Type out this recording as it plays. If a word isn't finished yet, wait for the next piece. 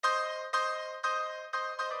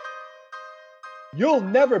You'll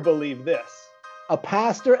never believe this. A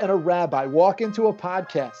pastor and a rabbi walk into a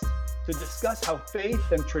podcast to discuss how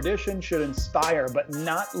faith and tradition should inspire but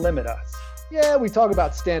not limit us. Yeah, we talk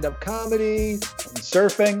about stand-up comedy, and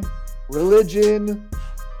surfing, religion,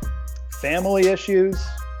 family issues,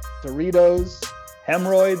 Doritos,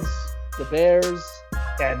 hemorrhoids, the Bears,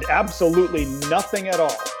 and absolutely nothing at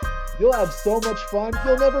all. You'll have so much fun,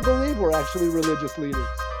 you'll never believe we're actually religious leaders.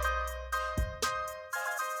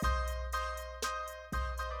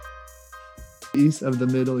 East of the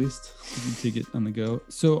Middle East. You can take it on the go.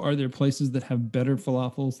 So are there places that have better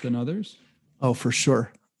falafels than others? Oh, for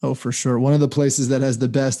sure. One of the places that has the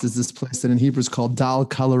best is this place that in Hebrew is called Dal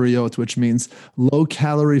Kaloriot, which means low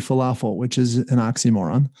calorie falafel, which is an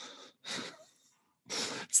oxymoron.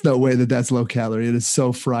 It's no way that that's low calorie. It is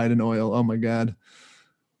so fried in oil. Oh my God.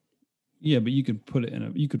 Yeah, but you could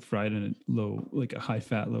you could fry it in a like a high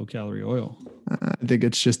fat, low calorie oil. I think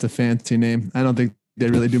it's just a fancy name. I don't think they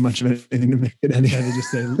really do much of anything to make it any. Yeah, they just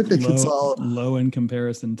say low in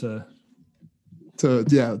comparison to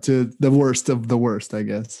the worst of the worst, I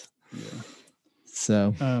guess. Yeah.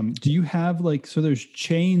 So, do you have there's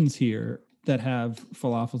chains here that have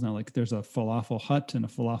falafels now? Like there's a falafel hut and a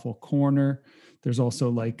falafel corner. There's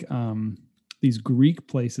also these Greek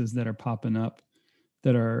places that are popping up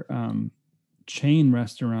that are chain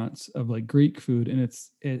restaurants of like Greek food, and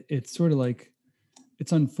it's sort of like,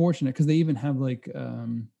 it's unfortunate because they even have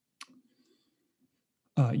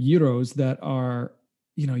gyros that are,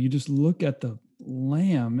 you just look at the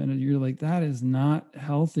lamb and you're like, that is not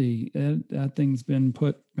healthy. That thing's been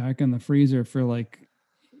put back in the freezer for like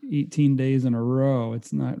 18 days in a row.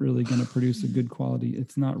 It's not really going to produce a good quality.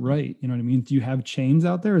 It's not right. You know what I mean? Do you have chains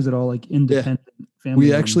out there? Or is it all like independent family?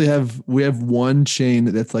 We actually have one chain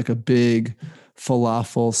that's like a big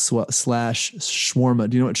falafel slash shawarma.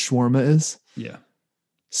 Do you know what shawarma is? Yeah.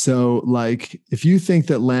 So like, if you think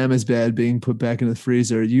that lamb is bad being put back in the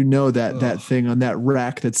freezer, that thing on that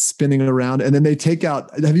rack that's spinning around, and then they take out,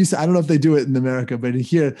 I don't know if they do it in America, but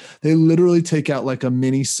here they literally take out like a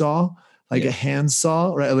mini saw, like a hand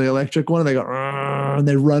saw, right? The electric one, and they go, and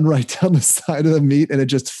they run right down the side of the meat and it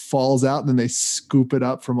just falls out. And then they scoop it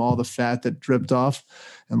up from all the fat that dripped off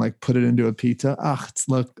and like put it into a pita.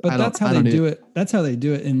 That's how they do it. That's how they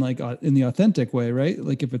do it in the authentic way, right?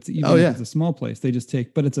 Like if it's if it's a small place, they just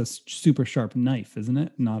but it's a super sharp knife, isn't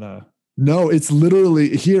it? No, it's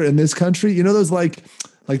literally here in this country. Those like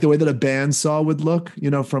the way that a bandsaw would look,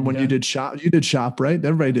 from when you did shop, right?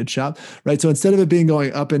 Everybody did shop, right? So instead of it being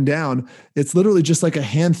going up and down, it's literally just like a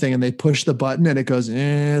hand thing, and they push the button and it goes,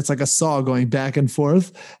 it's like a saw going back and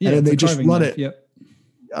forth. Yeah, and then they just run knife. it. Yep.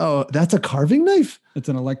 Oh, that's a carving knife? It's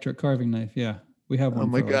an electric carving knife. Yeah. We have one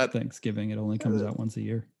for Thanksgiving. It only comes out once a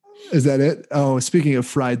year. Is that it? Oh, speaking of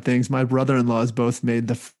fried things, my brother-in-laws both made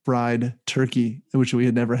the fried turkey, which we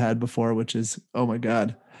had never had before, which is, oh my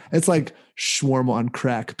God. It's like shawarma on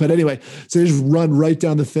crack. But anyway, so they just run right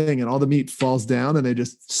down the thing and all the meat falls down and they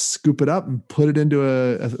just scoop it up and put it into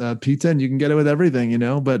a pita, and you can get it with everything,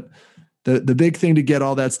 But the big thing to get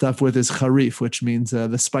all that stuff with is harif, which means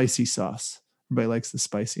the spicy sauce. Everybody likes the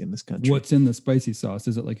spicy in this country. What's in the spicy sauce?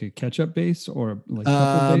 Is it like a ketchup base or like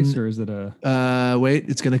pepper base, or is it a? Wait,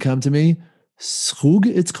 it's going to come to me. Schug,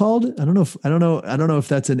 it's called. I don't know if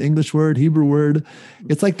that's an English word, Hebrew word.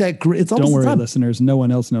 It's like that. It's almost. Don't worry, listeners. No one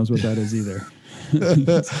else knows what that is either.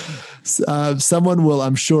 Someone will,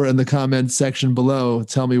 I'm sure, in the comment section below,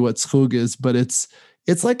 tell me what schug is. But it's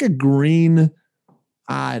like a green.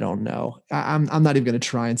 I don't know. I'm not even going to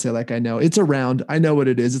try and say like I know. It's around. I know what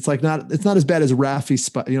it is. It's not as bad as Rafi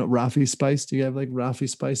spice. Rafi spice? Do you have like Rafi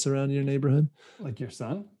spice around your neighborhood? Like your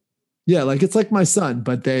son? Yeah, like it's like my son,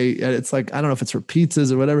 but it's like, I don't know if it's for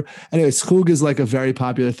pizzas or whatever. Anyway, schug is like a very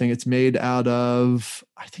popular thing. It's made out of,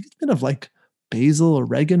 I think it's made of like basil,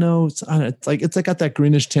 oregano. It's like got that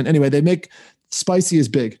greenish tint. Anyway, they make spicy is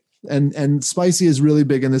big, and spicy is really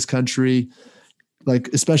big in this country. Like,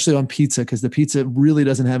 especially on pizza, because the pizza really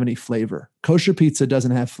doesn't have any flavor. Kosher pizza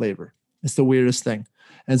doesn't have flavor. It's the weirdest thing.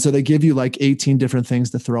 And so they give you like 18 different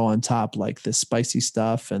things to throw on top, like the spicy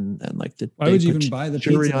stuff and like the. Why would you even buy the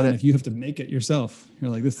pizza on it if you have to make it yourself?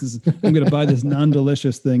 You're like, I'm going to buy this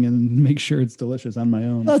non-delicious thing and make sure it's delicious on my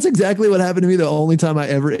own. That's exactly what happened to me the only time I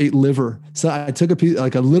ever ate liver. So I took a piece,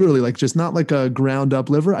 literally just not like a ground up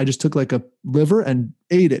liver. I just took like a liver and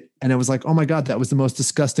ate it. And it was like, oh my God, that was the most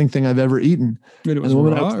disgusting thing I've ever eaten. Wait, it was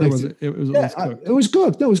raw or was it? It was cooked? It was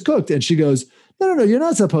cooked. No, it was cooked. And she goes, no, you're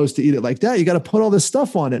not supposed to eat it like that. You got to put all this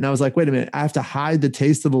stuff on it. And I was like, wait a minute, I have to hide the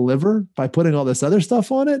taste of the liver by putting all this other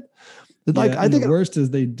stuff on it? I think the worst is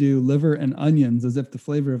they do liver and onions as if the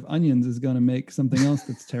flavor of onions is going to make something else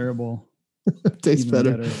that's terrible tastes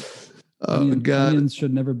better. Oh God. Onions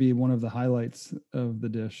should never be one of the highlights of the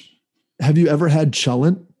dish. Have you ever had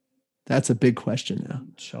cholent? That's a big question now.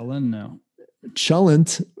 Cholent, no.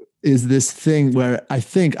 Cholent is this thing where I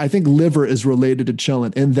think liver is related to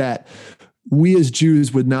cholent in that we as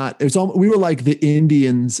Jews would not, we were like the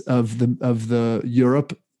Indians of the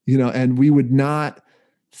Europe, and we would not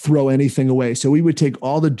throw anything away. So we would take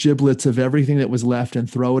all the giblets of everything that was left and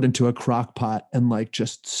throw it into a crock pot and like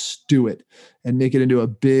just stew it and make it into a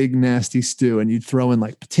big nasty stew. And you'd throw in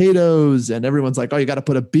like potatoes and everyone's like, oh, you got to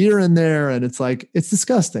put a beer in there. And it's like, it's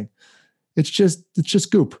disgusting. It's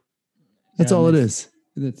just goop. That's all it is.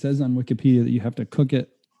 It says on Wikipedia that you have to cook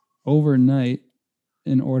it overnight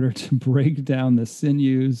in order to break down the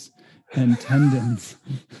sinews and tendons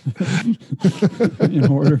in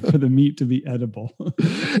order for the meat to be edible.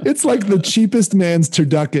 It's like the cheapest man's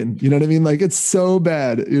turducken. You know what I mean? Like it's so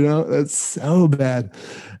bad, that's so bad.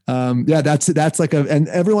 Yeah, that's like and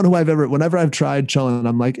everyone who whenever I've tried cholent,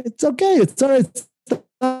 I'm like, it's okay. It's all right.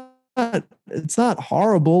 It's not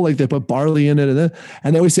horrible. Like they put barley in it.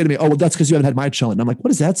 And they always say to me, oh, well, that's because you haven't had my cholent. And I'm like,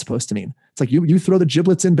 what is that supposed to mean? It's like, you throw the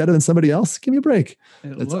giblets in better than somebody else. Give me a break.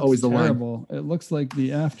 That's always the line. It looks like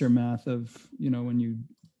the aftermath of, when you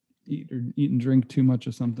eat and drink too much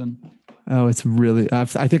of something. Oh, it's really, I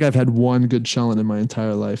think I've had one good cholent in my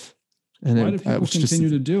entire life. And why do people continue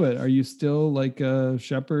to do it? Are you still like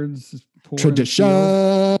shepherds?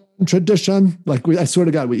 Tradition. Like I swear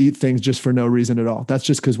to God, we eat things just for no reason at all. That's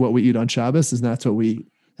just because what we eat on Shabbos is that's what we eat.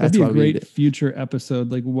 That's That'd be a great future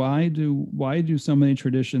episode. Like why do so many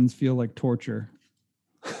traditions feel like torture?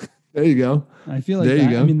 There you go. I feel like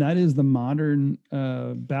I mean, that is the modern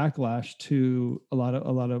backlash to a lot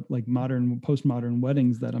of like postmodern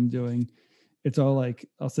weddings that I'm doing. It's all like,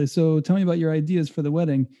 I'll say, so tell me about your ideas for the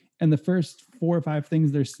wedding. And the first 4 or 5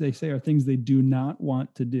 things they say are things they do not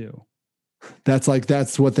want to do. That's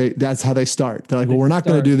how they start. They're like, well, we're not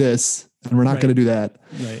going to do this and we're not going to do that.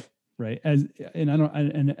 Right.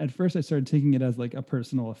 And at first I started taking it as like a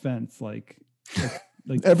personal offense. Like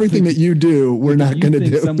everything that you do, we're not going to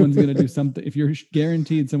do. Someone's going to do something. If you're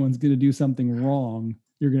guaranteed someone's going to do something wrong,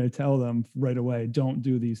 you're going to tell them right away, don't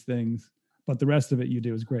do these things. But the rest of it you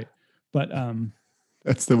do is great. But,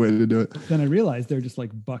 that's the way to do it. Then I realized they're just like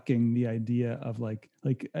bucking the idea of like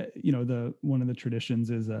one of the traditions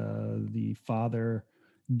is the father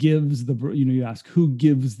gives you ask who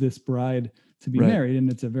gives this bride to be married,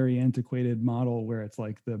 and it's a very antiquated model where it's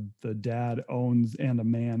like the dad owns and a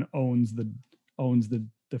man owns the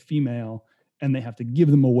female, and they have to give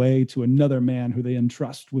them away to another man who they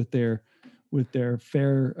entrust with their fair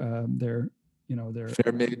fair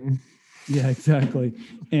maiden. Yeah, exactly.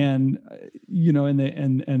 And,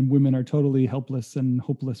 and women are totally helpless and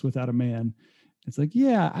hopeless without a man. It's like,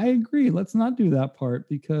 yeah, I agree. Let's not do that part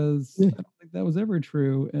because I don't think that was ever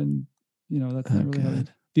true. And, that's not really how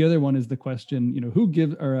the other one is the question, who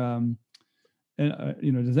gives does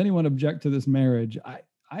anyone object to this marriage?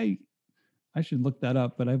 I should look that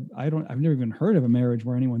up, but I've never even heard of a marriage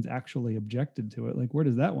where anyone's actually objected to it. Like, where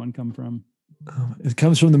does that one come from? It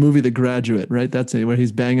comes from the movie The Graduate, right? That's it, where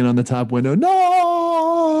he's banging on the top window.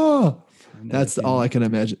 No, that's all I can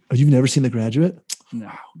imagine. Oh, you've never seen The Graduate?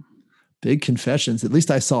 No. Big confessions. At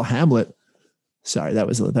least I saw Hamlet. Sorry, that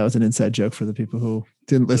was an inside joke for the people who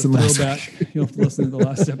didn't listen last week. You'll have to listen to the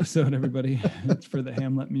last episode, everybody. It's for the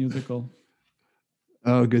Hamlet musical.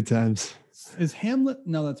 Oh, good times. Is Hamlet?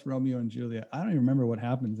 No, that's Romeo and Juliet. I don't even remember what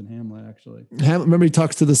happens in Hamlet, actually. Remember, he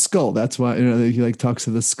talks to the skull. That's why, he like talks to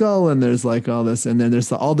the skull, and there's like all this, and then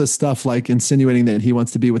there's all this stuff like insinuating that he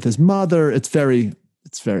wants to be with his mother. It's very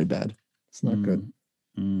bad. It's not good.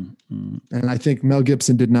 And I think Mel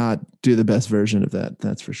Gibson did not do the best version of that.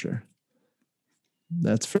 That's for sure.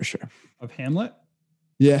 Of Hamlet?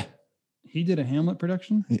 Yeah. He did a Hamlet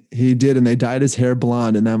production? He did, and they dyed his hair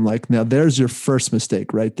blonde. And I'm like, now there's your first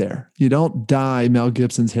mistake right there. You don't dye Mel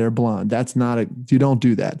Gibson's hair blonde. You don't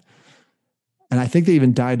do that. And I think they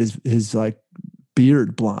even dyed his like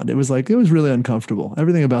beard blonde. It was really uncomfortable.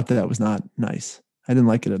 Everything about that was not nice. I didn't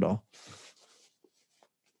like it at all.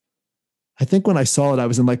 I think when I saw it, I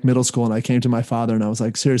was in like middle school, and I came to my father and I was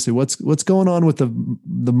like, seriously, what's going on with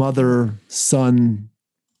the mother son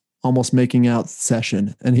almost making out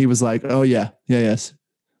session? And he was like, oh yes,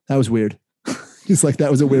 that was weird. He's like, that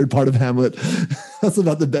was a weird part of Hamlet. That's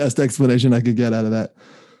about the best explanation I could get out of that.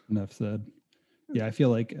 Enough said. Yeah, I feel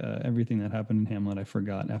like everything that happened in Hamlet I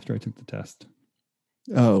forgot after I took the test.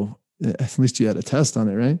 Oh, at least you had a test on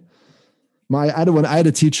it, right? I had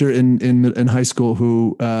a teacher in high school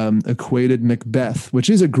who equated Macbeth, which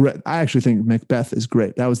is I actually think Macbeth is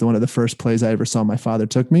great. That was one of the first plays I ever saw. My father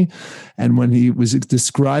took me. And when he was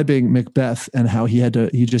describing Macbeth and how he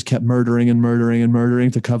just kept murdering and murdering and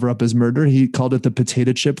murdering to cover up his murder, he called it the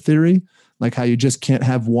potato chip theory. Like how you just can't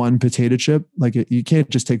have one potato chip. Like you can't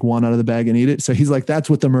just take one out of the bag and eat it. So he's like, that's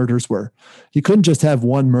what the murders were. He couldn't just have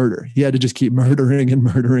one murder. He had to just keep murdering and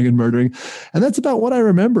murdering and murdering. And that's about what I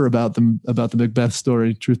remember about the Macbeth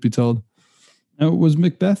story, truth be told. Now, was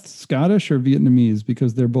Macbeth Scottish or Vietnamese?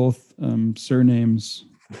 Because they're both surnames.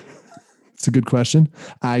 It's a good question.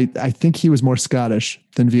 I think he was more Scottish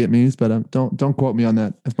than Vietnamese, but don't quote me on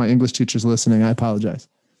that. If my English teacher's listening, I apologize.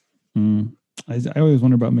 I always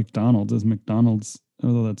wonder about McDonald's. Is McDonald's,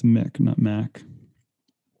 although that's Mick, not Mac.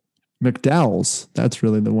 McDowell's. That's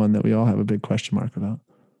really the one that we all have a big question mark about.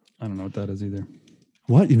 I don't know what that is either.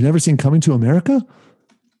 What? You've never seen Coming to America?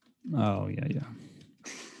 Oh, yeah.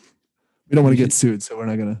 We don't want to get sued, so we're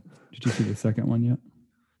not going to. Did you see the second one yet?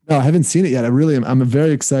 No, I haven't seen it yet. I'm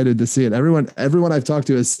very excited to see it. Everyone I've talked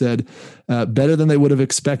to has said better than they would have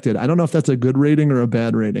expected. I don't know if that's a good rating or a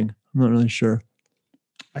bad rating. I'm not really sure.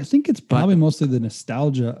 I think it's probably mostly the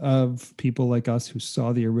nostalgia of people like us who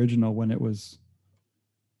saw the original when it was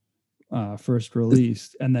first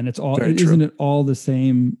released. And then isn't it all the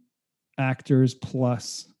same actors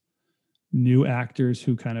plus new actors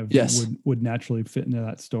who kind of would naturally fit into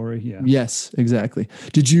that story? Yeah. Yes, exactly.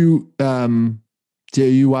 Did you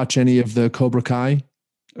watch any of the Cobra Kai?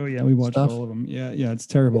 Oh yeah, we watched all of them. Yeah, it's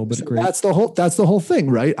terrible, but great. That's the whole thing,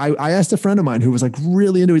 right? I asked a friend of mine who was like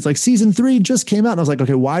really into it. He's like, season 3 just came out. And I was like,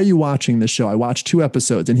 okay, why are you watching this show? I watched 2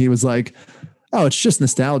 episodes. And he was like, oh, it's just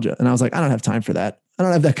nostalgia. And I was like, I don't have time for that. I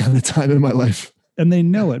don't have that kind of time in my life. And they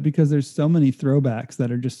know it because there's so many throwbacks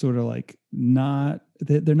that are just sort of like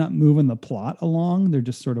they're not moving the plot along. They're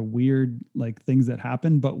just sort of weird, like things that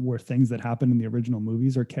happen, but were things that happened in the original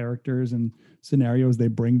movies or characters and scenarios they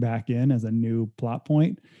bring back in as a new plot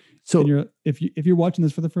point. So if you're watching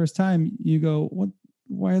this for the first time, you go, what?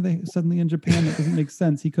 Why are they suddenly in Japan? That doesn't make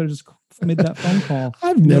sense. He could have just made that phone call.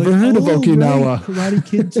 I've never heard of Okinawa. Right, Karate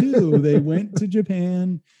Kid 2. They went to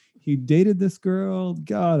Japan. He dated this girl.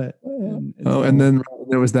 Got it. And then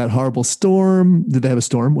there was that horrible storm. Did they have a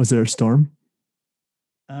storm? Was there a storm?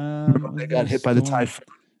 They got hit by the typhoon.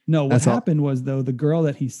 No, what happened was, though, the girl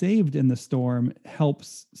that he saved in the storm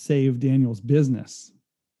helps save Daniel's business.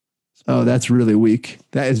 Oh, that's really weak.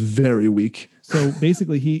 That is very weak. So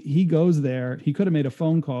basically, he goes there. He could have made a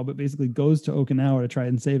phone call, but basically goes to Okinawa to try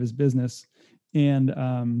and save his business.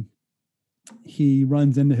 And he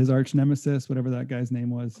runs into his arch nemesis, whatever that guy's name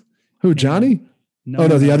was. Who, Johnny? No,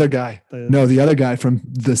 the other guy. The other guy from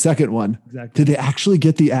the second one. Exactly. Did they actually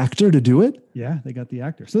get the actor to do it? Yeah, they got the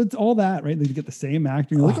actor. So it's all that, right? They get the same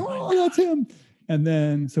actor. You're like, oh, that's him. And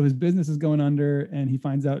then, so his business is going under and he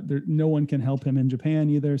finds out no one can help him in Japan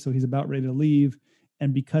either. So he's about ready to leave.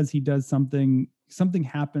 And because he does something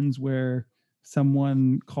happens where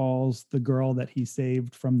someone calls the girl that he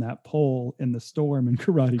saved from that pole in the storm in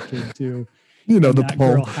Karate Kid 2. The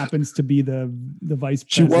pole girl happens to be the vice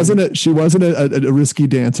president. She wasn't a risky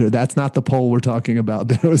dancer. That's not the pole we're talking about.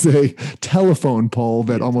 There was a telephone pole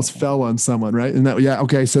that almost fell on someone, right? And that,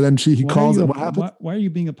 okay. So then he calls it. What happened? Why are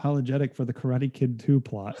you being apologetic for the Karate Kid 2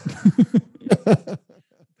 plot?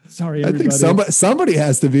 Sorry, everybody. I think somebody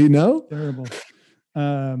has to be. No, terrible.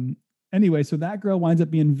 Anyway, so that girl winds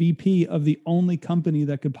up being VP of the only company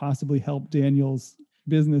that could possibly help Daniel's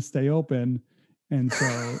business stay open. And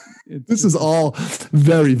so this is all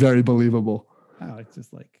very, very believable. Oh, it's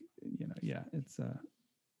just like, it's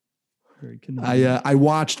very convenient. I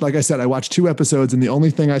watched, like I said, I watched 2 episodes and the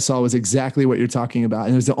only thing I saw was exactly what you're talking about.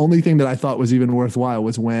 And it was the only thing that I thought was even worthwhile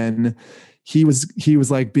was when he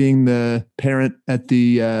was like being the parent at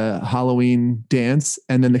the Halloween dance.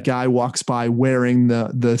 And then the guy walks by wearing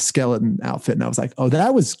the skeleton outfit. And I was like, oh,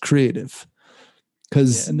 that was creative.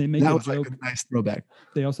 Because and they make that was like a nice throwback.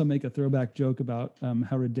 They also make a throwback joke about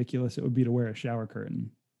how ridiculous it would be to wear a shower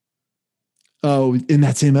curtain. Oh, in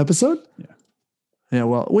that same episode? Yeah. Yeah,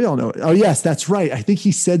 well, we all know. Oh, yes, that's right. I think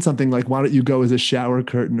he said something like, why don't you go as a shower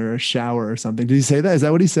curtain or a shower or something? Did he say that? Is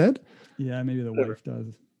that what he said? Yeah, maybe the wife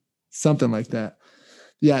does. Something like that.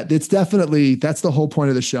 Yeah, that's the whole point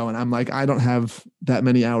of the show. And I'm like, I don't have that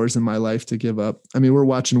many hours in my life to give up. I mean, we're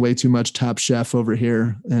watching way too much Top Chef over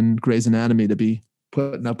here and Grey's Anatomy to be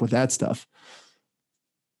putting up with that stuff.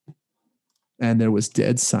 And there was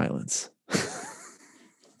dead silence.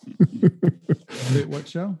 Wait, what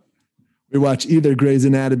show? We watch either Grey's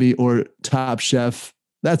Anatomy or Top Chef,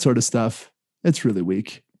 that sort of stuff. It's really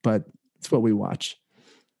weak, but it's what we watch.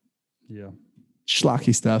 Yeah.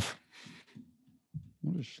 Schlocky stuff.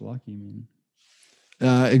 What does schlocky mean?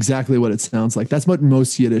 Exactly what it sounds like. That's what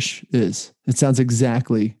most Yiddish is. It sounds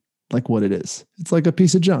exactly like what it is. It's like a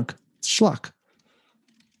piece of junk. It's schlock.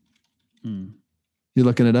 You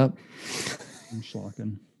looking it up? I'm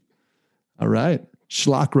schlocking. All right.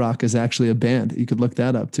 Schlock Rock is actually a band. You could look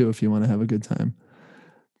that up too if you want to have a good time.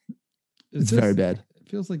 It's very bad. It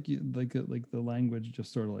feels like like the language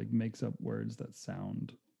just sort of like makes up words that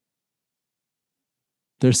sound.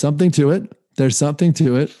 There's something to it.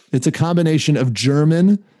 It's a combination of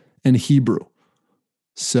German and Hebrew.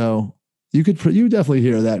 So you definitely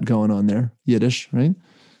hear that going on there. Yiddish, right?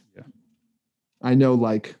 Yeah. I know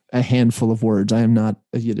like a handful of words. I am not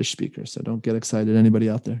a Yiddish speaker, so don't get excited. Anybody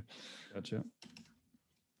out there? Gotcha.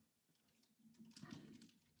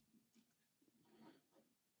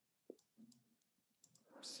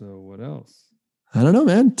 So what else? I don't know,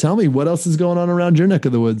 man. Tell me what else is going on around your neck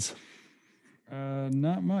of the woods.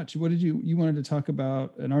 Not much. What did you wanted to talk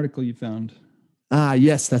about an article you found?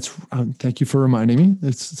 Yes, that's. Thank you for reminding me.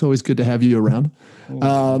 It's always good to have you around.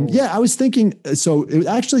 Yeah, I was thinking. So it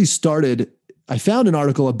actually started. I found an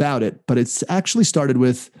article about it, but it's actually started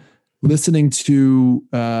with listening to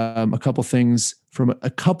a couple things from a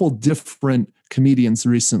couple different comedians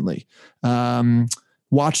recently.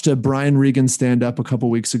 Watched a Brian Regan stand up a couple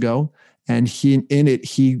weeks ago, and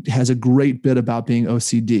he has a great bit about being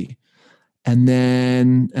OCD.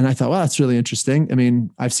 And I thought, well, that's really interesting. I mean,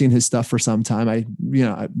 I've seen his stuff for some time. I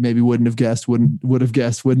maybe wouldn't have guessed.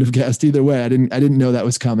 Either way, I didn't know that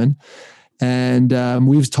was coming. And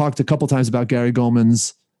we've talked a couple times about Gary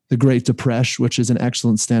Goldman's The Great Depression, which is an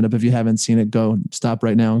excellent stand-up. If you haven't seen it, go stop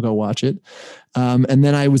right now and go watch it. And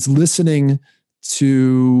then I was listening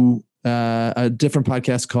to a different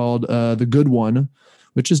podcast called The Good One,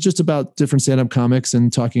 which is just about different stand-up comics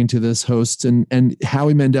and talking to this host. And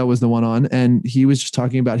Howie Mandel was the one on, and he was just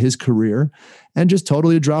talking about his career and just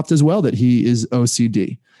totally dropped as well that he is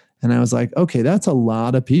OCD. And I was like, okay, that's a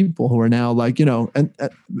lot of people who are now like, and a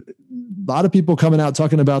lot of people coming out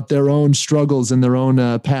talking about their own struggles and their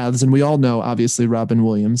own paths. And we all know, obviously, Robin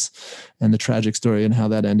Williams and the tragic story and how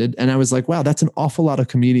that ended. And I was like, wow, that's an awful lot of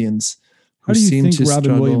comedians who seem to struggle. How do you think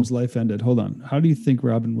Robin Williams' life ended? Hold on. How do you think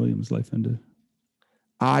Robin Williams' life ended?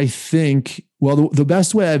 I think, well, the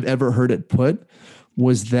best way I've ever heard it put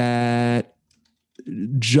was that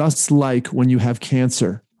just like when you have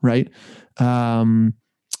cancer, right?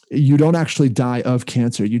 You don't actually die of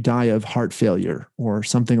cancer. You die of heart failure or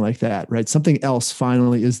something like that, right? Something else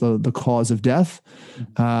finally is the cause of death.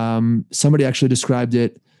 Somebody actually described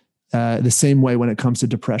it the same way when it comes to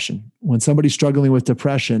depression. When somebody's struggling with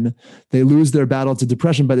depression, they lose their battle to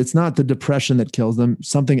depression, but it's not the depression that kills them.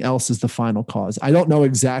 Something else is the final cause. I don't know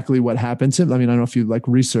exactly what happened to him. I mean, I don't know if you like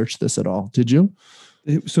researched this at all. Did you?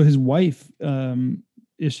 So his wife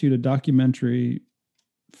issued a documentary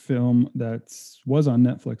film that was on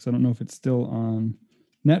Netflix. I don't know if it's still on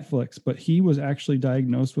Netflix, but he was actually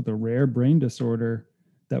diagnosed with a rare brain disorder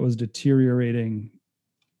that was deteriorating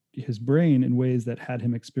his brain in ways that had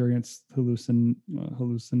him experience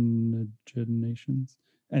hallucinations.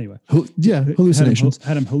 Anyway, hallucinations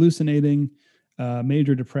had him hallucinating,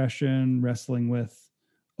 major depression, wrestling with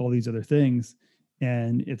all these other things,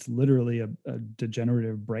 and it's literally a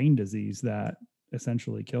degenerative brain disease that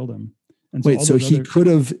essentially killed him. And so he could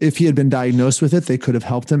have, if he had been diagnosed with it, they could have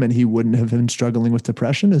helped him, and he wouldn't have been struggling with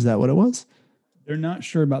depression. Is that what it was? They're not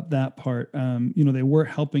sure about that part. They were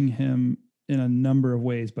helping him in a number of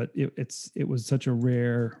ways, but it was such a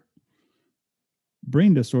rare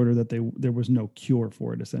brain disorder that there was no cure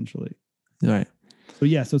for it, essentially. All right.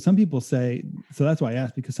 So some people say, so that's why I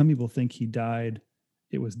asked, because some people think he died,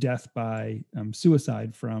 it was death by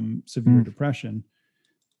suicide from severe depression.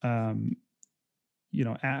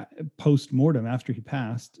 Post-mortem, after he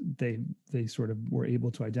passed, they sort of were able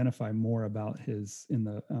to identify more about in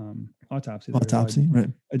the autopsy. Right.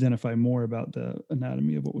 Identify more about the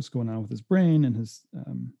anatomy of what was going on with his brain, and his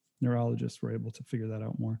neurologists were able to figure that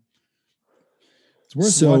out more. It's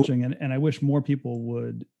worth watching, and I wish more people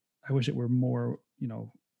would. I wish it were more,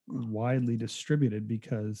 widely distributed,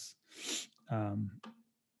 because I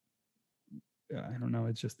don't know.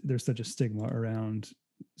 It's just there's such a stigma around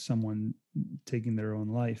someone taking their own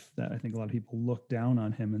life that I think a lot of people look down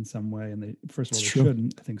on him in some way, and they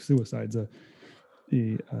shouldn't. I think suicide's a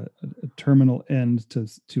terminal end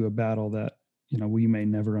to a battle that we may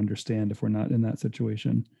never understand if we're not in that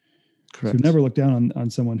situation. Correct. So never look down on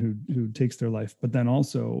someone who takes their life, but then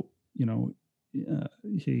also it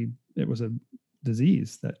was a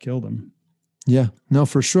disease that killed him. Yeah, no,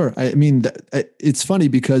 for sure. I mean, it's funny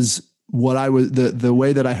because what I was the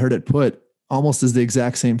way that I heard it put almost as the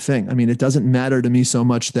exact same thing. I mean, it doesn't matter to me so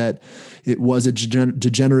much that it was a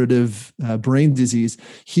degenerative brain disease.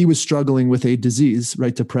 He was struggling with a disease,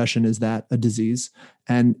 right? Depression is that a disease?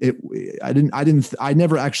 And I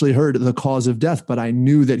never actually heard the cause of death, but I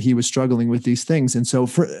knew that he was struggling with these things. And so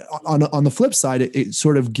on the flip side, it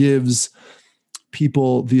sort of gives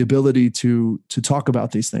people the ability to talk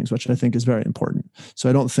about these things, which I think is very important. So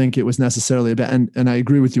I don't think it was necessarily and I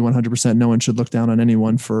agree with you 100%. No one should look down on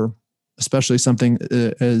anyone for, especially something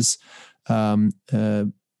as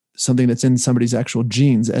something that's in somebody's actual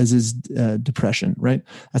genes, as is depression, right?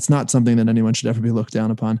 That's not something that anyone should ever be looked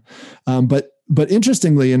down upon. But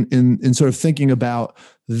interestingly, in sort of thinking about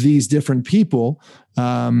these different people,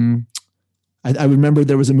 I remember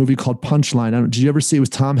there was a movie called Punchline. Did you ever see it? It was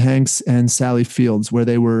Tom Hanks and Sally Fields, where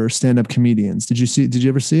they were stand-up comedians. Did you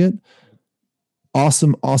ever see it?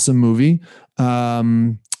 Awesome movie.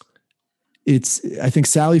 I think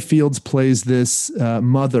Sally Fields plays this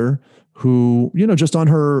mother who, just on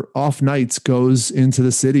her off nights goes into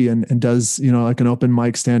the city and does, like an open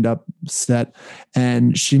mic stand-up set.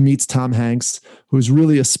 And she meets Tom Hanks, who's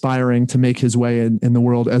really aspiring to make his way in the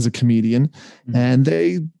world as a comedian. Mm-hmm.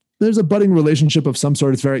 And there's a budding relationship of some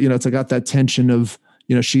sort. It's very, it's got that tension of,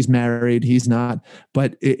 she's married, he's not,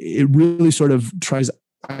 but it really sort of tries,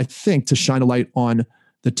 I think, to shine a light on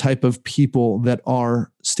the type of people that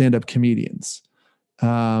are stand-up comedians.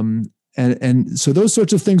 And so those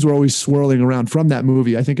sorts of things were always swirling around from that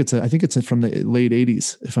movie. I think it's from the late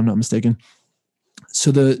 80s, if I'm not mistaken.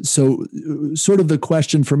 So sort of the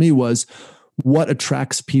question for me was, what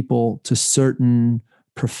attracts people to certain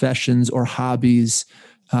professions or hobbies?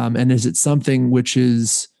 And is it something which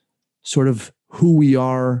is sort of who we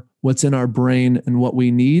are, what's in our brain, and what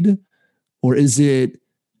we need? Or is it,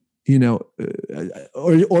 or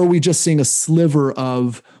are we just seeing a sliver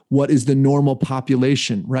of what is the normal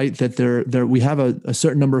population, right? That we have a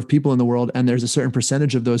certain number of people in the world, and there's a certain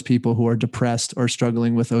percentage of those people who are depressed or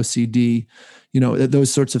struggling with OCD.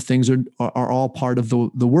 Those sorts of things are all part of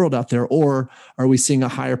the world out there. Or are we seeing a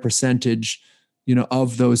higher percentage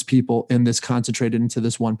of those people in this concentrated into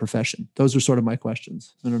this one profession? Those are sort of my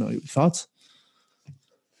questions. I don't know. Thoughts?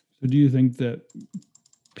 So do you think that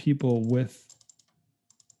people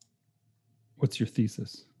what's your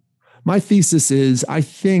thesis? My thesis is, I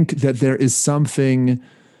think that there is something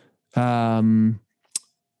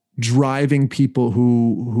driving people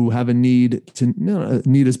who have a need to,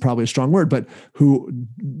 need is probably a strong word, but who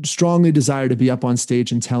strongly desire to be up on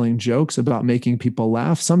stage and telling jokes about making people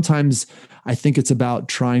laugh. Sometimes I think it's about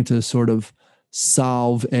trying to sort of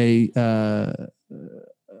solve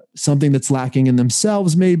something that's lacking in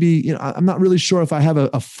themselves. Maybe, I'm not really sure if I have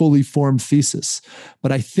a fully formed thesis,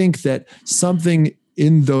 but I think that something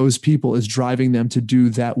in those people is driving them to do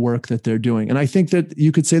that work that they're doing. And I think that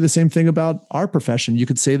you could say the same thing about our profession. You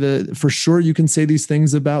could say that for sure, you can say these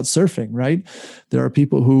things about surfing, right? There are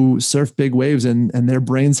people who surf big waves and their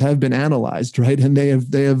brains have been analyzed, right? And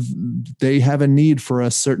they have a need for a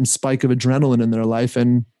certain spike of adrenaline in their life.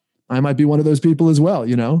 And I might be one of those people as well,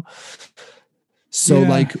 So yeah.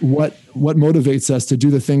 Like what motivates us to do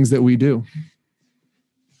the things that we do?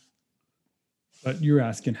 But you're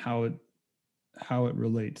asking how it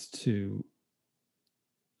relates to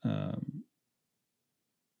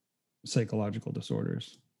psychological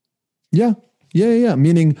disorders. Yeah.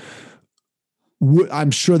 Meaning,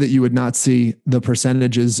 I'm sure that you would not see the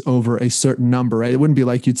percentages over a certain number, right? It wouldn't be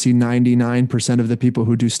like you'd see 99% of the people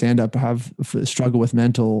who do stand-up struggle with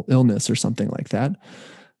mental illness or something like that.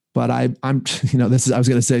 But I was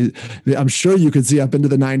going to say, I'm sure you could see up into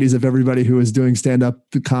the 90s of everybody who is doing stand-up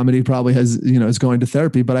comedy probably has, is going to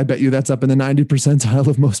therapy, but I bet you that's up in the 90 percentile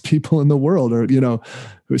of most people in the world, or,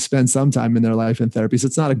 who spend some time in their life in therapy. So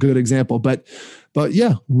it's not a good example, but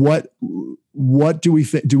yeah, what do we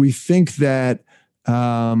think? Do we think that,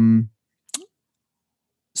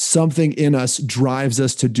 something in us drives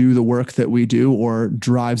us to do the work that we do, or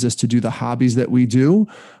drives us to do the hobbies that we do?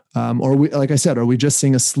 Or we, like I said, are we just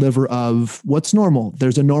seeing a sliver of what's normal?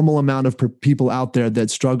 There's a normal amount of people out there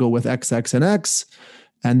that struggle with X, X, and X,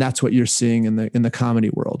 and that's what you're seeing in the comedy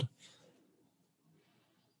world.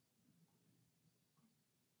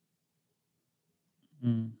 Yeah,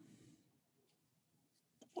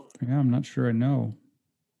 I'm not sure I know.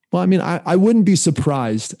 Well, I mean, I wouldn't be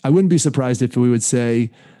surprised. I wouldn't be surprised if we would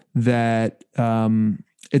say that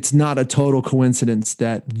it's not a total coincidence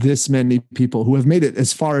that this many people who have made it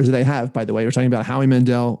as far as they have, by the way, we're talking about Howie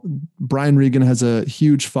Mandel, Brian Regan has a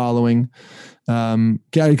huge following.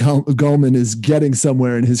 Gary Gulman is getting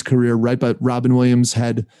somewhere in his career, right? But Robin Williams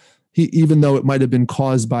had even though it might have been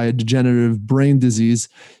caused by a degenerative brain disease,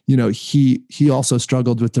 he also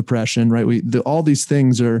struggled with depression, right? All these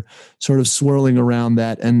things are sort of swirling around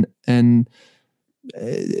that, and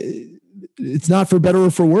it's not for better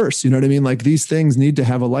or for worse. You know what I mean? Like, these things need to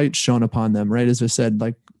have a light shone upon them, right? As I said,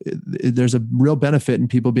 like, there's a real benefit in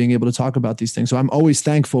people being able to talk about these things. So I'm always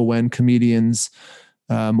thankful when comedians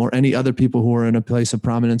or any other people who are in a place of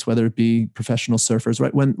prominence, whether it be professional surfers,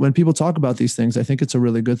 right? When people talk about these things, I think it's a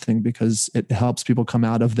really good thing because it helps people come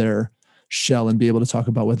out of their shell and be able to talk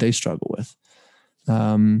about what they struggle with. Yeah,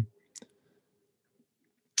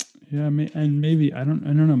 and maybe I don't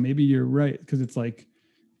know. Maybe you're right, because it's like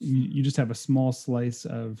you just have a small slice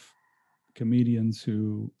of comedians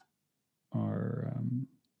who are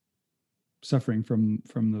suffering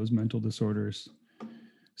from those mental disorders.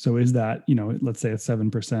 So is that, let's say it's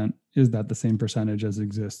 7%, is that the same percentage as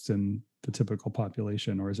exists in the typical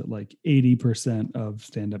population? Or is it like 80% of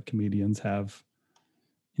stand-up comedians have,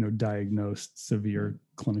 diagnosed severe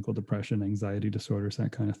clinical depression, anxiety disorders,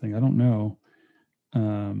 that kind of thing? I don't know.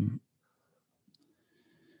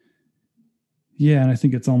 Yeah. And I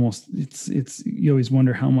think it's almost, you always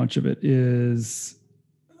wonder how much of it is,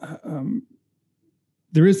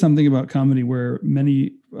 there is something about comedy where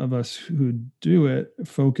many of us who do it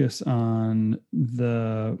focus on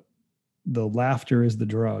the laughter is the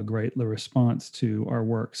drug, right? The response to our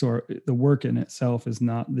work. So the work in itself is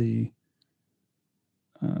not the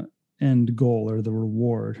end goal or the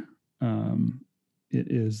reward. It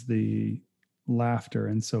is the laughter.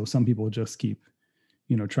 And so some people just keep,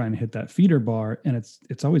 trying to hit that feeder bar, and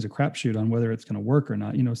it's always a crapshoot on whether it's going to work or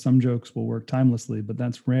not. Some jokes will work timelessly, but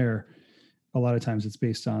that's rare. A lot of times it's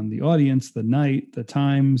based on the audience, the night, the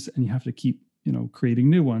times, and you have to keep, creating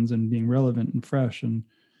new ones and being relevant and fresh and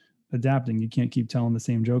adapting. You can't keep telling the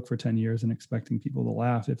same joke for 10 years and expecting people to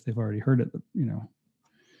laugh if they've already heard it,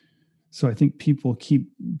 So I think people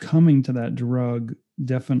keep coming to that drug,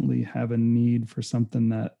 definitely have a need for something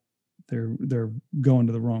that they're going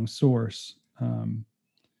to the wrong source.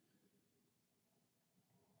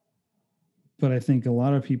 But I think a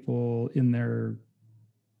lot of people in their,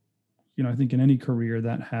 I think in any career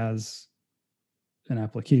that has an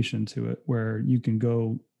application to it, where you can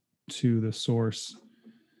go to the source,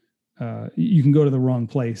 you can go to the wrong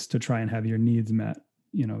place to try and have your needs met.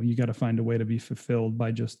 You got to find a way to be fulfilled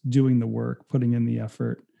by just doing the work, putting in the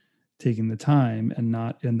effort, taking the time, and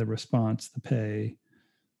not in the response, the pay,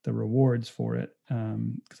 the rewards for it.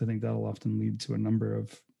 Because I think that'll often lead to a number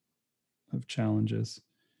of challenges.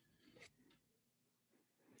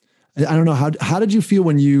 I don't know. How did you feel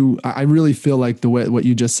when I really feel like the way what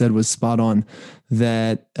you just said was spot on,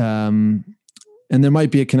 that, and there might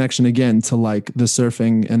be a connection again to like the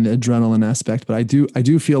surfing and the adrenaline aspect, but I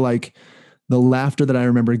do feel like the laughter that I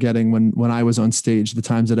remember getting when I was on stage, the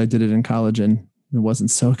times that I did it in college, and it wasn't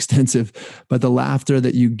so extensive, but the laughter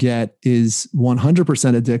that you get is 100%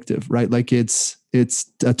 addictive, right? Like it's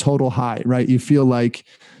a total high, right? You feel like,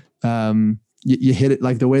 you hit it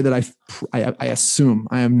like the way that I assume,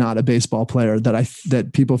 I am not a baseball player,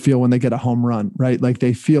 that people feel when they get a home run, right? Like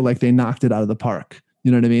they feel like they knocked it out of the park.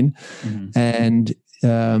 You know what I mean? Mm-hmm.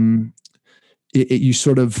 And you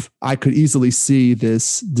sort of, I could easily see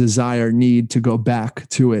this desire, need to go back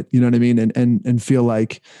to it. You know what I mean? And feel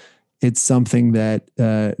like it's something that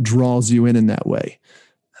draws you in that way.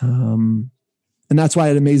 And that's why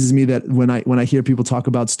it amazes me that when I hear people talk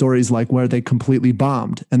about stories like where they completely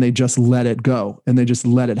bombed and they just let it go and they just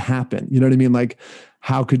let it happen. You know what I mean? Like,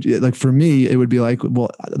 how could you, like, for me, it would be like, well,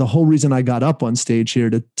 the whole reason I got up on stage here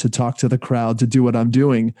to talk to the crowd, to do what I'm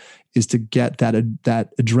doing, is to get that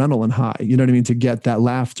adrenaline high. You know what I mean? To get that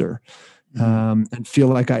laughter, and feel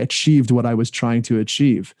like I achieved what I was trying to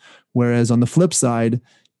achieve. Whereas on the flip side,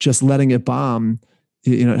 just letting it bomb,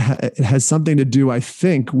 it has something to do, I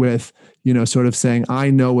think, with, sort of saying, I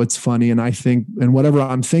know what's funny, and I think, and whatever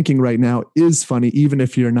I'm thinking right now is funny, even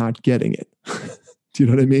if you're not getting it. Do you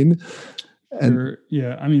know what I mean? And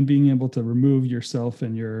yeah, I mean, being able to remove yourself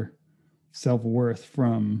and your self-worth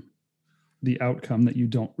from the outcome that you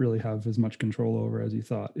don't really have as much control over as you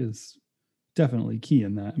thought is definitely key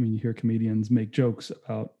in that. I mean, you hear comedians make jokes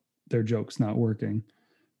about their jokes not working.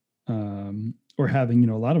 Or having,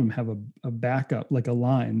 a lot of them have a backup, like a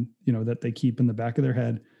line, that they keep in the back of their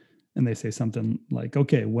head, and they say something like,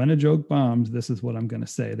 okay, when a joke bombs, this is what I'm going to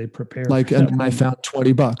say. They prepare. Like, and I found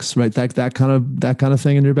 $20, right? That kind of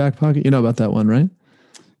thing in your back pocket. You know about that one, right?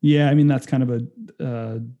 Yeah. I mean, that's kind of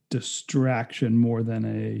a distraction more than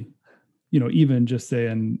a, even just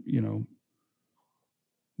saying,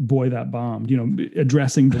 boy, that bombed, you know,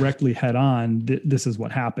 addressing directly head on, this is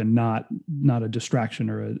what happened, not a distraction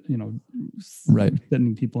or a, you know, Right.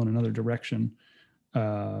 sending people in another direction.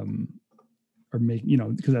 Or make, you know,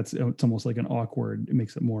 because it's almost like it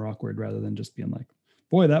makes it more awkward rather than just being like,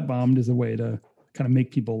 boy, that bombed, is a way to kind of make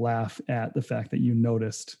people laugh at the fact that you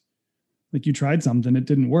noticed, like you tried something, it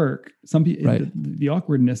didn't work. Some people, right. the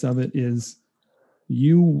awkwardness of it is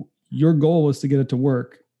your goal was to get it to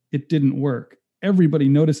work. It didn't work. Everybody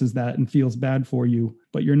notices that and feels bad for you,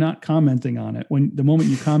 but you're not commenting on it. When the moment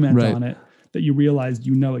you comment right. on it, that you realized,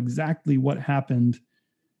 you know exactly what happened.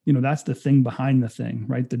 You know, that's the thing behind the thing,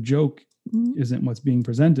 right? The joke isn't what's being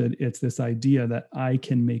presented. It's this idea that I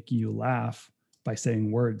can make you laugh by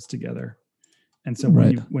saying words together. And so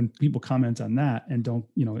when people comment on that and don't,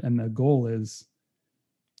 you know, and the goal is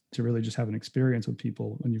to really just have an experience with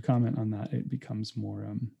people, when you comment on that, it becomes more,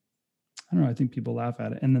 I don't know, I think people laugh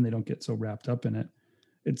at it and then they don't get so wrapped up in it.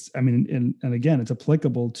 It's, I mean, and again, it's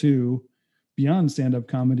applicable to beyond stand-up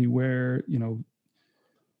comedy, where, you know,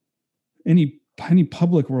 any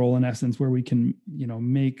public role in essence, where we can, you know,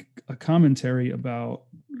 make a commentary about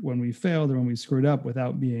when we failed or when we screwed up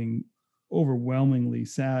without being overwhelmingly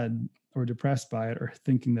sad or depressed by it, or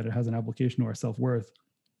thinking that it has an application to our self-worth,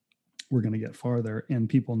 we're going to get farther. And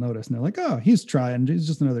people notice and they're like, oh, he's trying, he's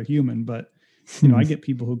just another human. But, you know, I get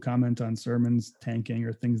people who comment on sermons tanking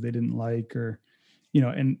or things they didn't like, or, you know,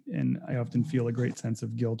 and I often feel a great sense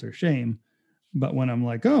of guilt or shame. But when I'm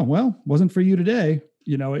like, oh, well, wasn't for you today,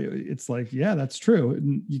 you know, it's like, yeah, that's true.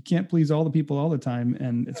 You can't please all the people all the time.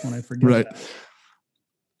 And it's when I forget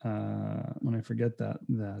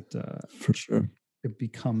that, for sure, it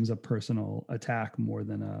becomes a personal attack more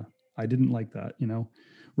than I didn't like that, you know.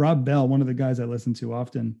 Rob Bell, one of the guys I listen to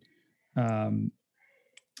often,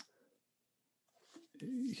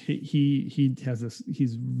 he has this,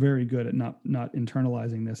 he's very good at not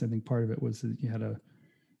internalizing this. I think part of it was he had a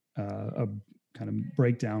kind of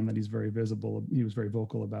breakdown that he was very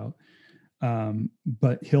vocal about.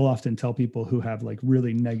 But he'll often tell people who have like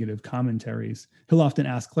really negative commentaries, he'll often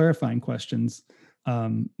ask clarifying questions.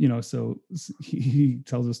 You know, so he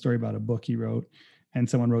tells a story about a book he wrote, and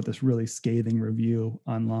someone wrote this really scathing review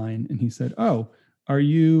online. And he said, oh, have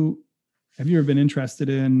you ever been interested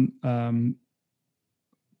in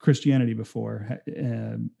Christianity before?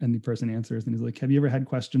 And the person answers, and he's like, have you ever had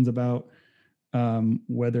questions about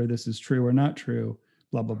whether this is true or not true,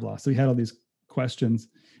 blah, blah, blah. So he had all these questions,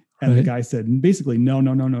 and the guy said, basically, no.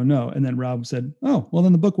 And then Rob said, oh, well,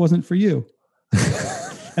 then the book wasn't for you.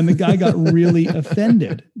 And the guy got really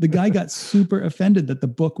offended. The guy got super offended that the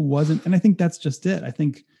book wasn't. And I think that's just it. I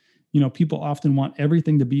think, you know, people often want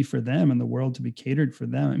everything to be for them and the world to be catered for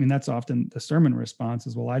them. I mean, that's often the sermon response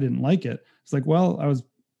is, well, I didn't like it. It's like, well, I was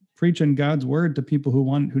preaching God's word to people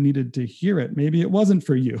who needed to hear it. Maybe it wasn't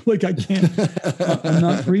for you. Like, I can't, I'm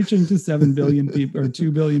not preaching to 7 billion people or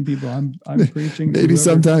 2 billion people. I'm preaching. Maybe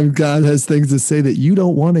sometimes God has things to say that you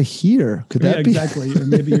don't want to hear. Could that be? Exactly. Or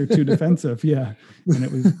maybe you're too defensive. Yeah. And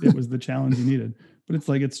it was the challenge you needed, but it's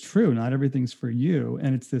like, it's true. Not everything's for you.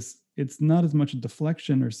 And it's not as much a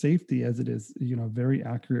deflection or safety as it is, you know, very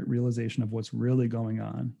accurate realization of what's really going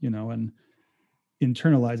on, you know, and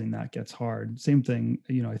internalizing that gets hard. Same thing,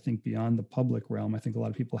 you know, I think beyond the public realm, I think a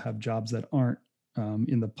lot of people have jobs that aren't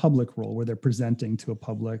in the public role, where they're presenting to a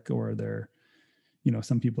public, or they're, you know,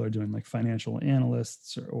 some people are doing like financial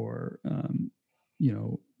analysts or you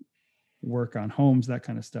know, work on homes, that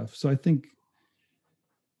kind of stuff. So I think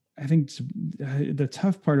the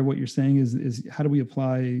tough part of what you're saying is how do we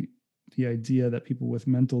apply the idea that people with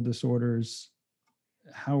mental disorders,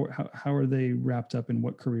 how are they wrapped up in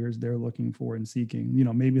what careers they're looking for and seeking? You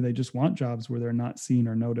know, maybe they just want jobs where they're not seen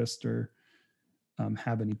or noticed or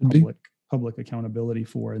have any public accountability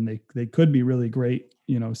for, and they could be really great,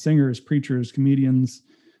 you know, singers, preachers, comedians,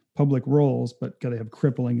 public roles, but they have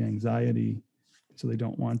crippling anxiety, so they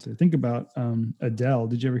don't want to. Think about Adele.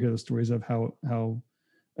 Did you ever hear the stories of how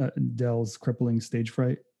Adele's crippling stage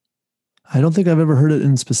fright? I don't think I've ever heard it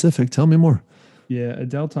in specific. Tell me more. Yeah,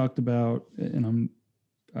 Adele talked about, and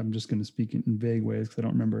I'm just going to speak in vague ways because I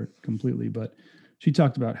don't remember it completely, but she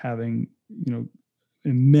talked about having, you know,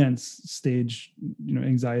 immense stage, you know,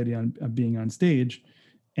 anxiety on being on stage,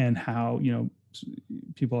 and how, you know,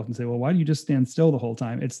 people often say, well, why do you just stand still the whole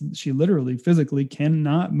time? She literally physically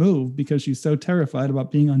cannot move because she's so terrified about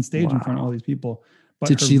being on stage in front of all these people. But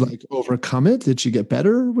did she like overcome it? Did she get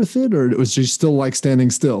better with it? Or was she still like standing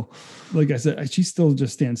still? Like I said, she still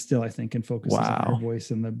just stands still, I think, and focuses on her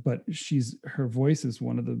voice. but her voice is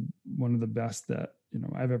one of the best that, you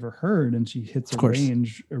know, I've ever heard. And she hits a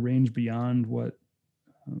range beyond what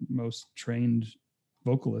most trained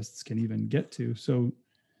vocalists can even get to. So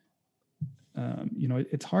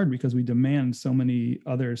it's hard because we demand so many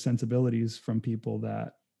other sensibilities from people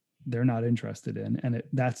that they're not interested in. And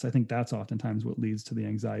I think that's oftentimes what leads to the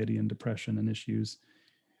anxiety and depression and issues.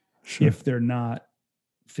 Sure. If they're not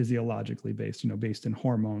physiologically based, based in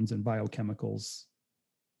hormones and biochemicals.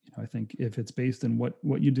 I think if it's based in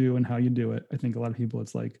what you do and how you do it, I think a lot of people,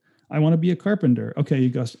 it's like, I want to be a carpenter.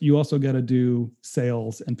 Okay, you also got to do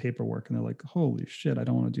sales and paperwork. And they're like, holy shit, I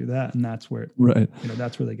don't want to do that. And that's where,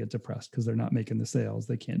 that's where they get depressed, because they're not making the sales.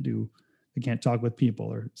 They can't talk with people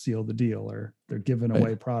or seal the deal, or they're giving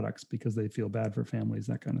away products because they feel bad for families,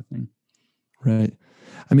 that kind of thing. Right.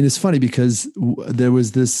 I mean, it's funny because there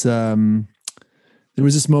was this moment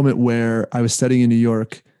where I was studying in New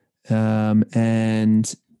York,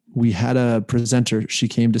 and we had a presenter. She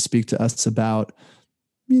came to speak to us about,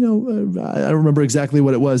 I don't remember exactly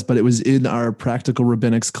what it was, but it was in our practical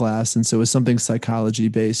rabbinics class. And so it was something psychology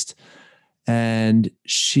based, and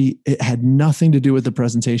it had nothing to do with the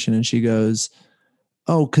presentation. And she goes,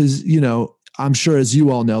 oh, cause I'm sure, as you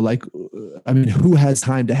all know, like, I mean, who has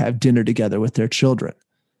time to have dinner together with their children?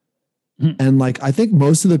 Mm-hmm. And like, I think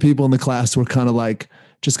most of the people in the class were kind of like,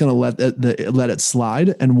 just going to let it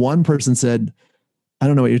slide. And one person said, I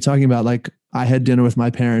don't know what you're talking about. Like, I had dinner with my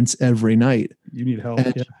parents every night. You need help.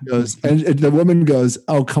 And, and the woman goes,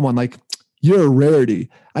 oh, come on. Like, you're a rarity.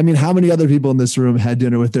 I mean, how many other people in this room had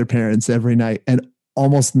dinner with their parents every night? And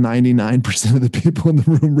almost 99% of the people in the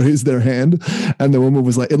room raised their hand. And the woman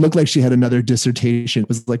was like, it looked like she had another dissertation. It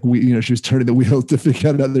was like, she was turning the wheels to figure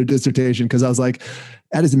out another dissertation. Cause I was like,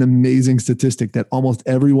 that is an amazing statistic that almost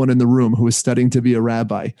everyone in the room who was studying to be a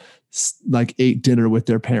rabbi, like, ate dinner with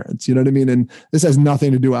their parents. You know what I mean? And this has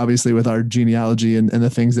nothing to do, obviously, with our genealogy and the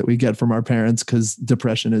things that we get from our parents, because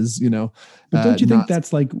depression is, But don't you think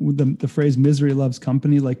that's like the phrase misery loves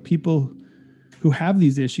company? Like, people who have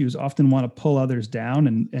these issues often want to pull others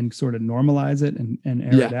down and sort of normalize it and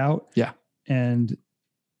air it out. Yeah. And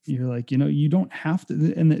you're like, you don't have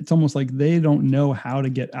to, and it's almost like they don't know how to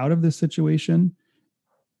get out of this situation.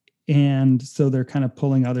 And so they're kind of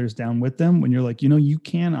pulling others down with them, when you're like, you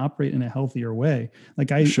can operate in a healthier way.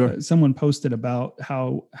 Like someone posted about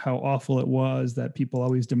how awful it was that people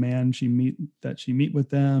always demand she meet with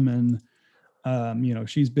them. And,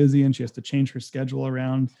 she's busy and she has to change her schedule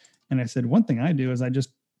around. And I said, one thing I do is I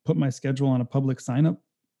just put my schedule on a public sign-up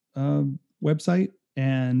website,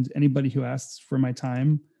 and anybody who asks for my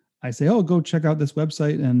time, I say, oh, go check out this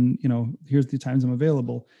website, and here's the times I'm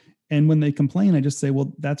available. And when they complain, I just say,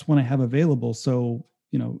 well, that's when I have available. So,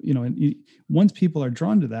 once people are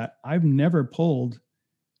drawn to that, I've never pulled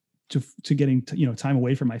to getting time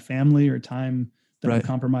away from my family, or time that I'm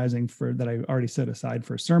compromising that I already set aside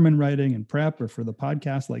for sermon writing and prep, or for the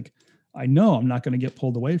podcast. Like, I know I'm not going to get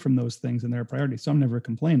pulled away from those things, and they're a priority. So I'm never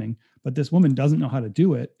complaining. But this woman doesn't know how to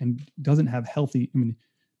do it, and doesn't have healthy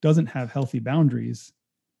boundaries.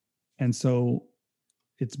 And so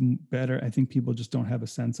it's better. I think people just don't have a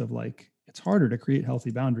sense of, like, it's harder to create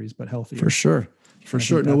healthy boundaries, but healthier. For sure.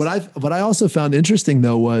 No, what I also found interesting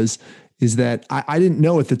though is that I didn't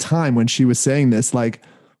know at the time when she was saying this, like,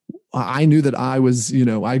 I knew that I was,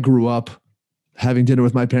 I grew up having dinner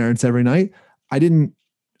with my parents every night. I didn't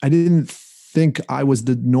think I was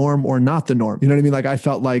the norm or not the norm. You know what I mean? Like, I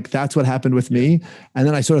felt like that's what happened with me. And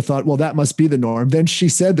then I sort of thought, well, that must be the norm. Then she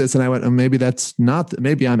said this and I went, oh, maybe that's not,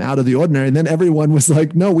 maybe I'm out of the ordinary. And then everyone was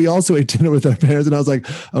like, no, we also ate dinner with our parents. And I was like,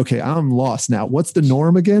 okay, I'm lost now. What's the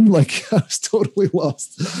norm again? Like, I was totally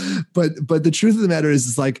lost. But the truth of the matter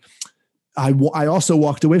is like, I also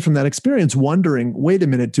walked away from that experience wondering, wait a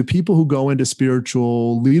minute, do people who go into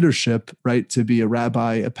spiritual leadership, right, to be a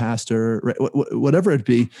rabbi, a pastor, right, whatever it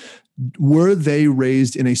be, were they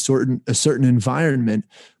raised in a certain environment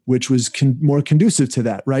which was more conducive to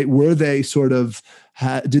that, right? Were they sort of,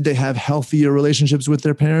 did they have healthier relationships with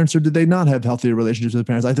their parents, or did they not have healthier relationships with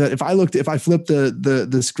their parents? I thought if I flipped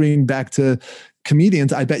the screen back to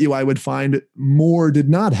comedians, I bet you I would find more did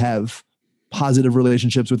not have positive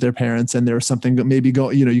relationships with their parents, and there was something that maybe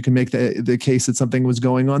you can make the case that something was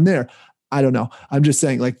going on there. I don't know. I'm just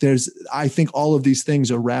saying, like, I think all of these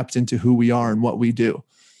things are wrapped into who we are and what we do.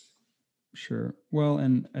 Sure. Well,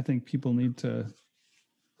 and I think people who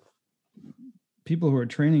are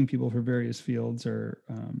training people for various fields they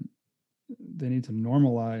need to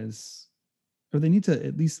normalize, or they need to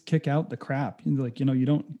at least kick out the crap. You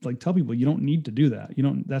don't, like, tell people you don't need to do that.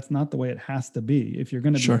 That's not the way it has to be. If you're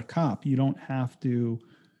going to be a cop, you don't have to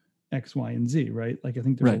X, Y, and Z, right? Like, I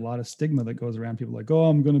think there's a lot of stigma that goes around. People like, oh,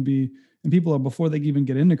 I'm going to be, and people are, before they even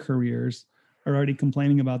get into careers, are already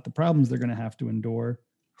complaining about the problems they're going to have to endure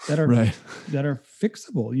that are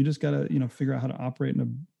fixable. You just got to, figure out how to operate in a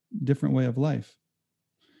different way of life.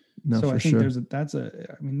 No, So for I think sure.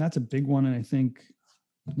 that's a big one. And I think,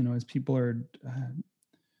 as people are, I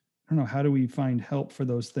don't know, how do we find help for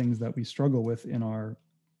those things that we struggle with in our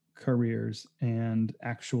careers and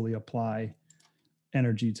actually apply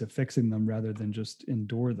energy to fixing them rather than just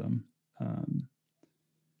endure them?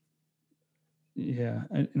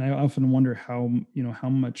 And I often wonder how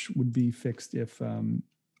much would be fixed if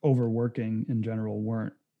overworking in general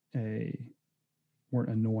weren't a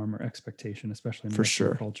norm or expectation, especially in For Western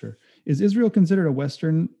sure. culture. Is Israel considered a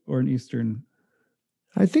Western or an Eastern?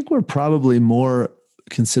 I think we're probably more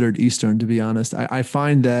considered Eastern, to be honest. I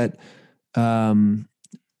find that, one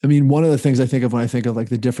of the things I think of when I think of like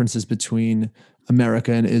the differences between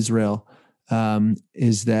America and Israel,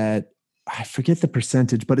 is that I forget the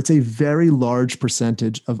percentage, but it's a very large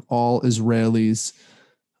percentage of all Israelis.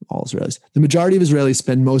 The majority of Israelis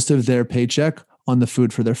spend most of their paycheck on the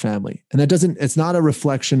food for their family. And it's not a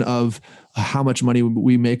reflection of how much money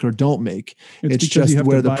we make or don't make. It's just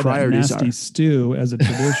where the priorities are. Stew as a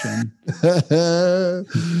tradition.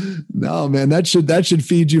 No, man, that should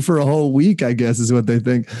feed you for a whole week, I guess, is what they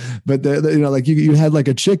think. But like you had like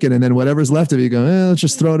a chicken, and then whatever's left of it, you go, let's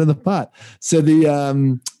just throw it in the pot. So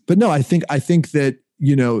but no, I think that,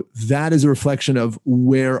 that is a reflection of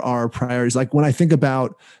where our priorities. Like when I think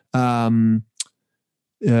about,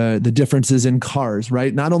 the differences in cars,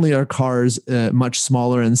 right? Not only are cars much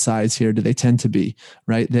smaller in size here, do they tend to be,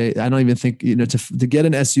 right? I don't even think, to get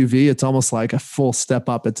an SUV, it's almost like a full step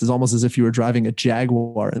up. It's almost as if you were driving a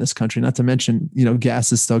Jaguar in this country, not to mention,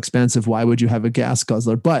 gas is so expensive. Why would you have a gas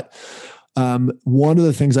guzzler? But one of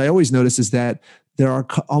the things I always notice is that there are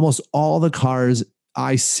almost all the cars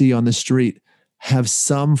I see on the street have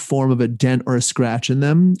some form of a dent or a scratch in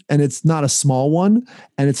them. And it's not a small one,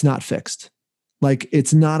 and it's not fixed. Like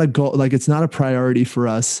it's not a goal, like it's not a priority for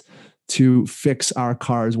us to fix our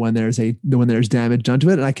cars when there's damage done to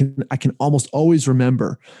it. And I can almost always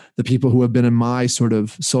remember the people who have been in my sort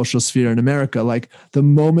of social sphere in America. Like the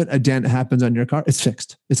moment a dent happens on your car, it's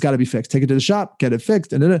fixed. It's got to be fixed. Take it to the shop, get it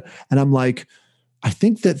fixed. And I'm like, I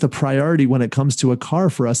think that the priority when it comes to a car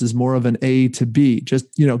for us is more of an A to B, just,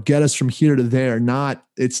 get us from here to there.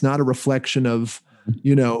 It's not a reflection of,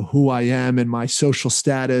 who I am and my social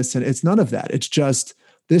status. And it's none of that. It's just,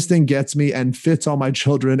 this thing gets me and fits all my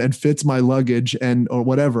children and fits my luggage or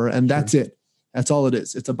whatever. And that's it. That's all it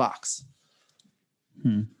is. It's a box.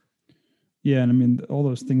 Yeah. And all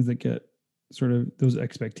those things that get sort of those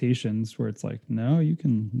expectations where it's like, no, you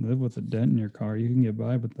can live with a dent in your car. You can get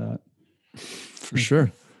by with that. For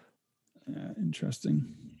sure.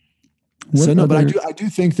 Interesting. But I do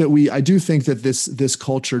think that this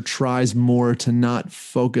culture tries more to not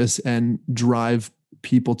focus and drive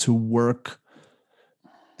people to work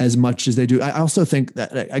as much as they do. I also think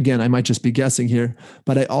that, again, I might just be guessing here,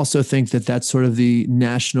 but I also think that that's sort of the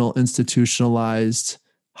national institutionalized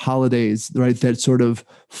holidays, right? That sort of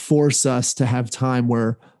force us to have time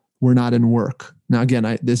where we're not in work. Now, again,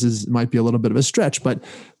 might be a little bit of a stretch, but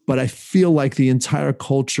I feel like the entire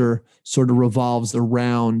culture sort of revolves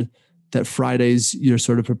around that Fridays you're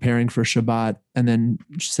sort of preparing for Shabbat, and then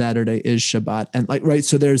Saturday is Shabbat. And right.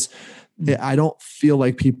 So I don't feel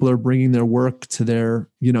like people are bringing their work to their,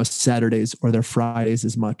 Saturdays or their Fridays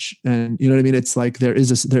as much. And you know what I mean? It's like, there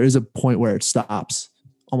is a point where it stops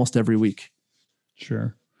almost every week.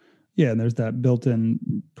 Sure. Yeah. And there's that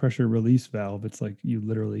built-in pressure release valve. It's like, you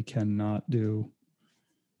literally cannot do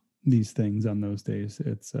these things on those days.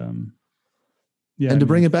 It's, and to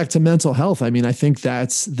bring it back to mental health, I think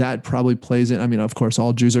that probably plays in. Of course,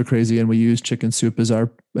 all Jews are crazy, and we use chicken soup as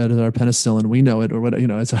our penicillin. We know it, or what,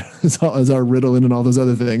 as our Ritalin and all those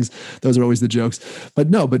other things. Those are always the jokes.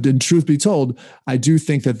 But in truth be told, I do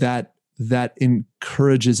think that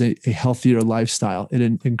encourages a healthier lifestyle. It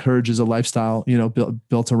encourages a lifestyle,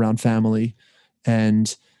 built around family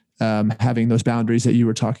and having those boundaries that you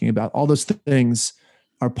were talking about. All those things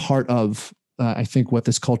are part of, I think, what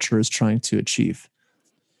this culture is trying to achieve.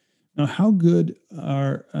 Now, how good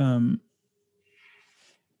is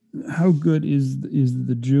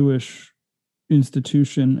the Jewish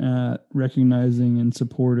institution at recognizing and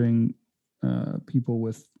supporting people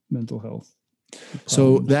with mental health problems?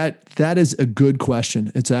 So that is a good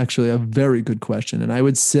question. It's actually a very good question. And I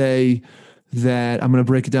would say that I'm going to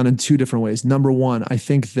break it down in two different ways. Number one, I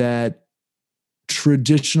think that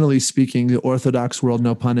traditionally speaking, the Orthodox world,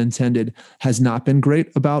 no pun intended, has not been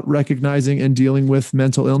great about recognizing and dealing with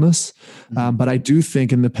mental illness. But I do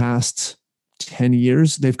think in the past 10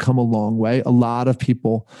 years, they've come a long way. A lot of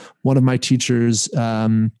people, one of my teachers,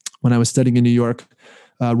 when I was studying in New York,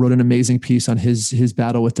 wrote an amazing piece on his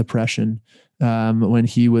battle with depression. when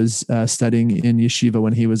he was studying in yeshiva,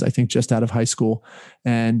 when he was, I think, just out of high school,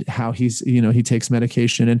 and how he's, he takes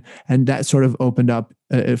medication, and that sort of opened up,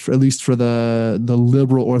 at least for the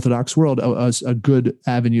liberal Orthodox world, a good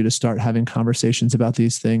avenue to start having conversations about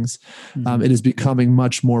these things. Mm-hmm. It is becoming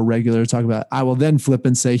much more regular to talk about. I will then flip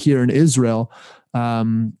and say, here in Israel,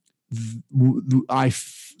 I'm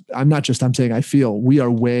saying I feel we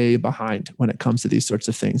are way behind when it comes to these sorts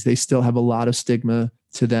of things. They still have a lot of stigma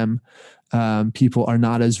to them. People are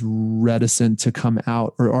not as reticent to come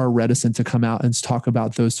out, or are reticent to come out and talk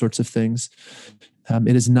about those sorts of things.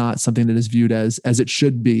 It is not something that is viewed as it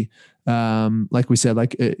should be. Like we said,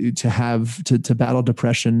 to battle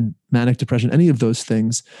depression, manic depression, any of those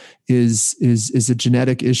things is a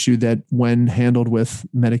genetic issue that, when handled with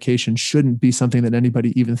medication, shouldn't be something that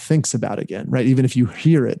anybody even thinks about again, right? Even if you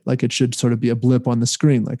hear it, like, it should sort of be a blip on the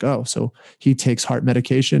screen, like, oh, so he takes heart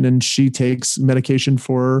medication and she takes medication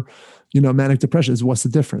for, manic depression. What's the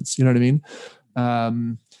difference? You know what I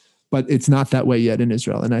mean? But it's not that way yet in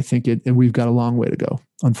Israel. And I think and we've got a long way to go,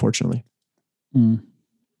 unfortunately. Mm.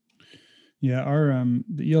 Yeah.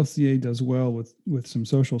 The ELCA does well with some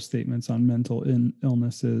social statements on mental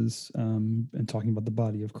illnesses, and talking about the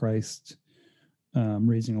body of Christ,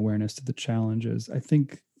 raising awareness to the challenges. I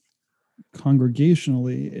think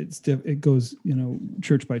congregationally, it goes,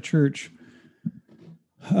 church by church,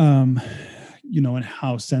 and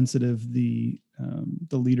how sensitive the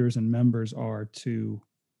leaders and members are to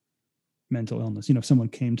mental illness. If someone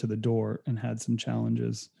came to the door and had some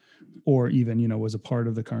challenges, or even, was a part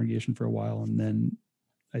of the congregation for a while, and then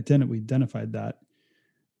we identified that,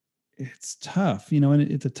 it's tough, and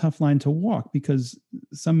it's a tough line to walk, because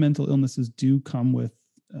some mental illnesses do come with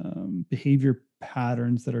behavior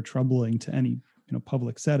patterns that are troubling to any,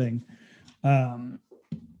 public setting. And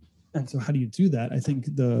so how do you do that? I think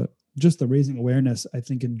the raising awareness, I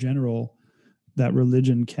think in general, that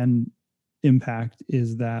religion can impact,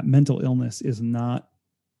 is that mental illness is not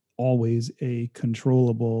always a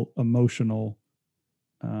controllable emotional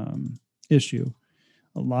issue.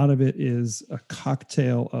 A lot of it is a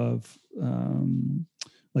cocktail of,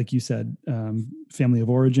 like you said, family of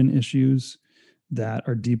origin issues that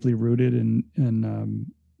are deeply rooted in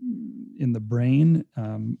the brain.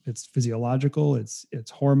 It's physiological, it's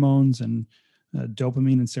hormones and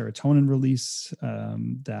dopamine and serotonin release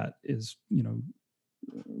that is,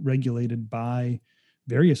 regulated by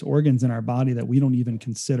various organs in our body that we don't even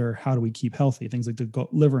consider. How do we keep healthy? Things like the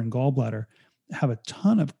liver and gallbladder have a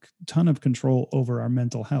ton of control over our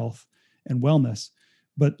mental health and wellness,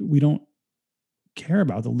 but we don't care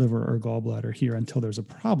about the liver or gallbladder here until there's a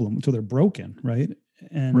problem, until they're broken, right?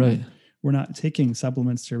 And we're not taking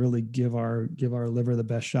supplements to really give our liver the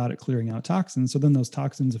best shot at clearing out toxins. So then those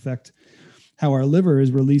toxins affect how our liver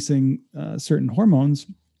is releasing certain hormones,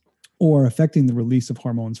 or affecting the release of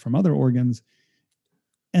hormones from other organs.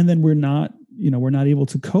 And then we're not able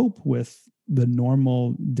to cope with the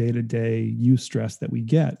normal day-to-day eustress that we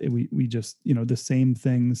get. We just, the same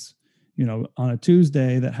things, on a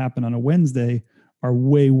Tuesday that happen on a Wednesday are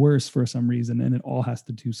way worse for some reason. And it all has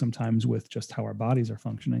to do sometimes with just how our bodies are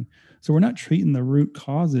functioning. So we're not treating the root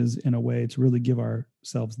causes in a way to really give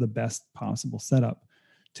ourselves the best possible setup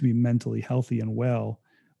to be mentally healthy and well,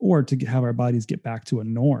 or to have our bodies get back to a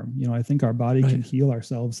norm. I think our body can heal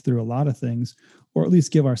ourselves through a lot of things, or at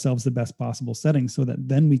least give ourselves the best possible setting, so that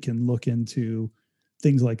then we can look into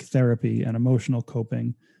things like therapy and emotional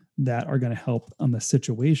coping that are going to help on the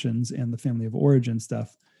situations and the family of origin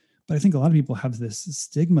stuff. But I think a lot of people have this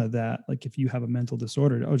stigma that, like, if you have a mental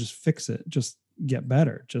disorder, just fix it, just get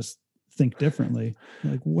better, just think differently.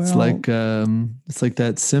 Like, well, it's like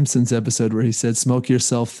that Simpsons episode where he said, "Smoke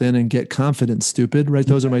yourself thin and get confident, stupid." Right?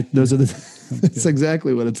 Those are that's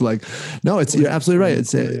exactly what it's like. No, you're absolutely right.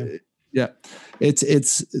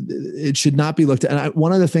 It should not be looked at. And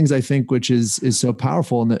one of the things I think, which is so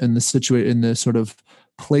powerful in the sort of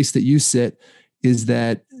place that you sit, is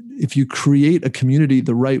that if you create a community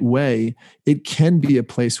the right way, it can be a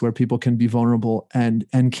place where people can be vulnerable and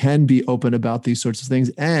can be open about these sorts of things.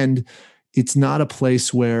 And it's not a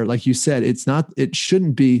place where, like you said, it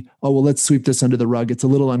shouldn't be, oh, well, let's sweep this under the rug. It's a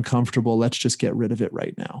little uncomfortable. Let's just get rid of it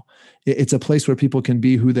right now. It's a place where people can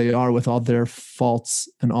be who they are with all their faults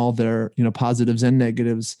and all their, positives and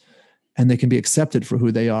negatives, and they can be accepted for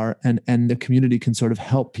who they are. And the community can sort of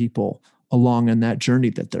help people along in that journey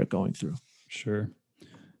that they're going through. Sure.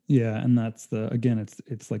 Yeah. And that's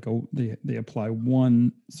it's like they apply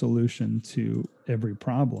one solution to every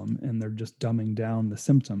problem, and they're just dumbing down the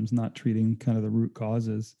symptoms, not treating kind of the root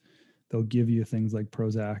causes. They'll give you things like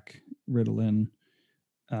Prozac, Ritalin,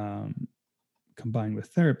 combined with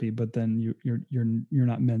therapy, but then you're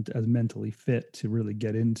not meant as mentally fit to really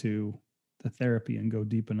get into the therapy and go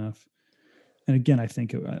deep enough. And again, I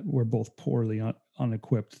think we're both poorly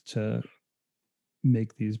unequipped to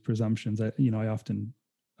make these presumptions. I often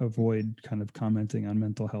avoid kind of commenting on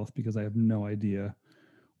mental health because I have no idea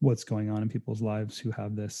what's going on in people's lives who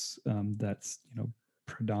have this that's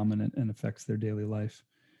predominant and affects their daily life.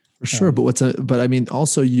 For sure. But I mean,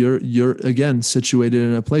 also you're again situated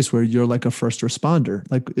in a place where you're like a first responder.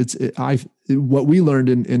 Like what we learned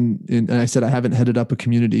in and I said, I haven't headed up a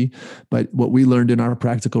community, but what we learned in our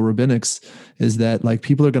practical rabbinics is that like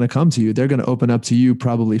people are going to come to you, they're going to open up to you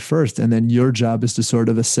probably first. And then your job is to sort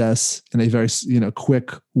of assess in a very,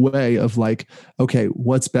 quick way of like, okay,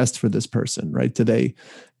 what's best for this person, right?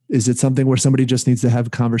 Is it something where somebody just needs to have a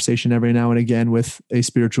conversation every now and again with a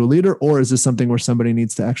spiritual leader? Or is this something where somebody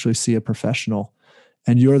needs to actually see a professional?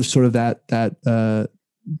 And you're sort of that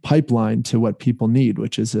pipeline to what people need,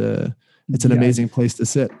 which is an amazing place to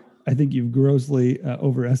sit. I think you've grossly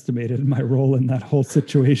overestimated my role in that whole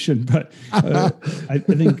situation, but I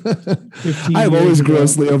think 15 I've always ago,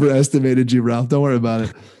 grossly overestimated you, Ralph. Don't worry about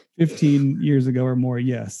it. 15 years ago or more.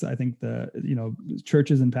 Yes. I think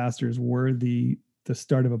churches and pastors were the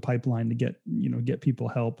start of a pipeline to get people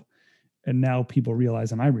help. And now people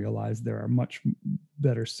realize, and I realize, there are much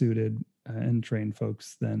better suited and trained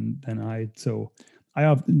folks than I. So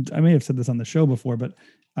I may have said this on the show before, but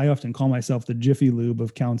I often call myself the Jiffy Lube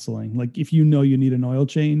of counseling. Like if you need an oil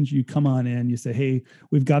change, you come on in, you say, hey,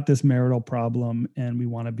 we've got this marital problem and we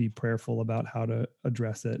want to be prayerful about how to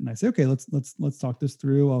address it. And I say, okay, let's talk this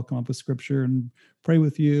through. I'll come up with scripture and pray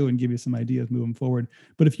with you and give you some ideas moving forward.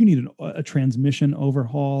 But if you need a transmission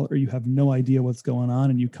overhaul or you have no idea what's going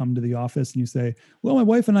on and you come to the office and you say, well, my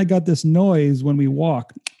wife and I got this noise when we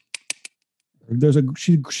walk.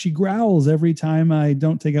 She growls every time I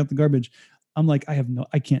don't take out the garbage. I'm like,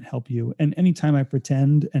 I can't help you. And anytime I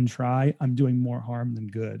pretend and try, I'm doing more harm than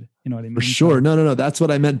good. You know what I mean? For sure. No. That's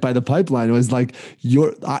what I meant by the pipeline. It was like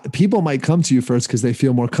people might come to you first because they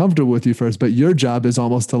feel more comfortable with you first, but your job is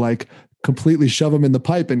almost to like completely shove them in the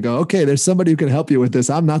pipe and go, okay, there's somebody who can help you with this.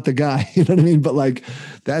 I'm not the guy. You know what I mean? But like,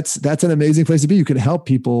 that's an amazing place to be. You can help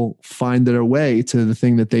people find their way to the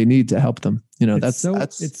thing that they need to help them.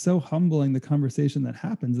 It's so humbling, the conversation that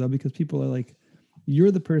happens though, because people are like,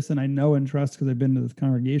 you're the person I know and trust because I've been to this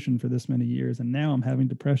congregation for this many years. And now I'm having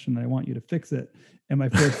depression and I want you to fix it. And my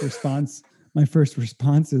first response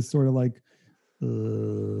is sort of like,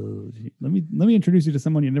 let me introduce you to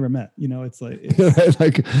someone you never met. It's like,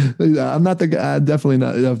 like I'm not the guy. Definitely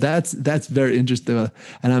not. That's very interesting.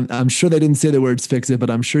 And I'm sure they didn't say the words fix it,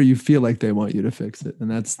 but I'm sure you feel like they want you to fix it. And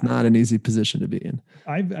that's not an easy position to be in.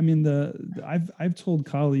 I've told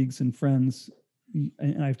colleagues and friends,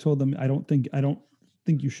 and I've told them, I don't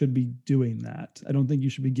think you should be doing that. I don't think you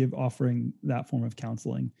should be offering that form of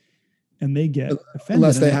counseling. And they get offended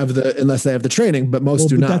unless they have the training, but most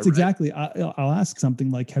do not. That's right? Exactly. I'll ask something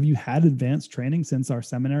like, have you had advanced training since our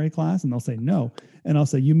seminary class? And they'll say no. And I'll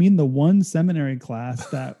say, you mean the one seminary class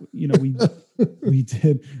that we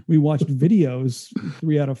did? We watched videos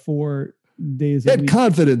 3 out of 4 days. Get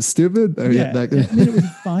confidence, stupid. Yeah, it was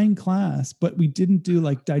a fine class, but we didn't do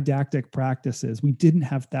like didactic practices. We didn't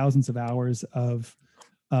have thousands of hours of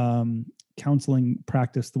counseling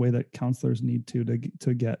practice the way that counselors need to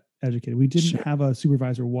get educated. We didn't have a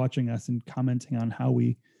supervisor watching us and commenting on how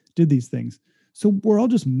we did these things. So we're all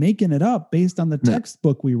just making it up based on the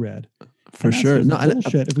textbook we read. For sure. No,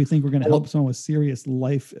 bullshit if we think we're going to help someone with serious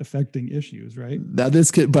life affecting issues, right? Now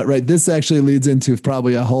this actually leads into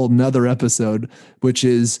probably a whole nother episode, which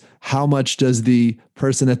is how much does the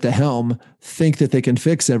person at the helm think that they can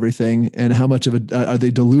fix everything, and how much of are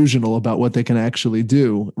they delusional about what they can actually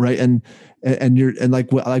do, right? And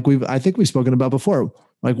I think we've spoken about before.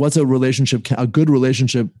 Like, what's a good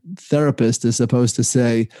relationship therapist is supposed to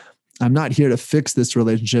say, I'm not here to fix this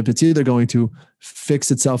relationship. It's either going to fix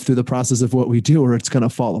itself through the process of what we do, or it's going to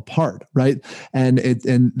fall apart, right? And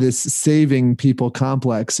this saving people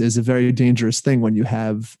complex is a very dangerous thing when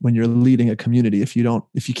you're leading a community. If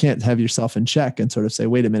you can't have yourself in check and sort of say,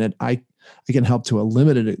 wait a minute, I can help to a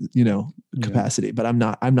limited, capacity, but I'm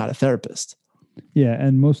not a therapist. Yeah,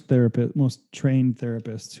 and most trained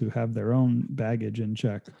therapists who have their own baggage in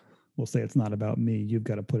check will say, it's not about me. You've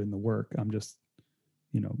got to put in the work. I'm just,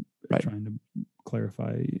 right, trying to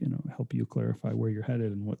clarify, help you clarify where you're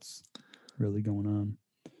headed and what's really going on.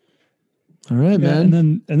 All right, man.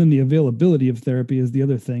 And then the availability of therapy is the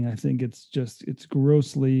other thing. I think it's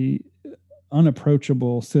grossly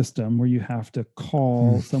unapproachable system where you have to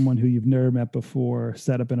call someone who you've never met before,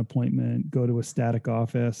 set up an appointment, go to a static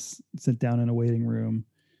office, sit down in a waiting room.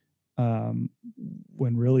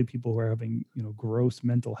 when really people who are having, gross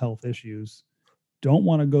mental health issues don't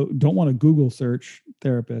want to Google search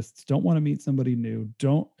therapists, don't want to meet somebody new,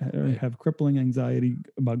 don't have crippling anxiety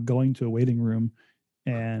about going to a waiting room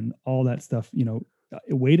and all that stuff.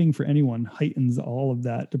 Waiting for anyone heightens all of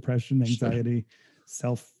that depression, anxiety,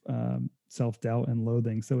 self-doubt and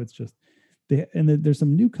loathing. So it's just, there's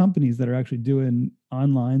some new companies that are actually doing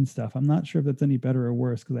online stuff. I'm not sure if that's any better or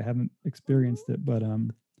worse because I haven't experienced it, but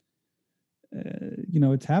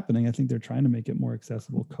it's happening. I think they're trying to make it more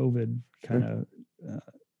accessible. COVID kind of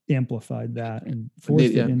amplified that and forced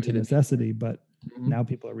it into necessity, but now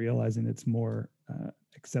people are realizing it's more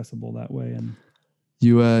accessible that way. And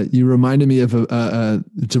you reminded me of to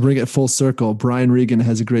bring it full circle. Brian Regan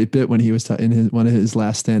has a great bit when he was in one of his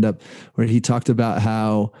last stand-up where he talked about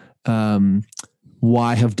how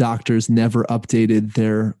why have doctors never updated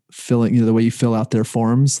their filling, the way you fill out their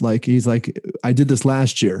forms? Like, he's like, I did this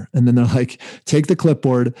last year. And then they're like, take the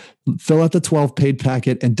clipboard, fill out the 12-page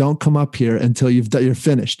packet and don't come up here until you're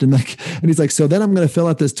finished. And he's like, so then I'm going to fill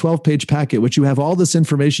out this 12-page packet, which you have all this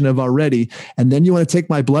information of already. And then you want to take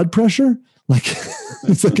my blood pressure? Like,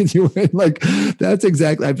 it's like that's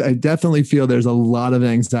exactly, I definitely feel there's a lot of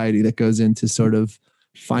anxiety that goes into sort of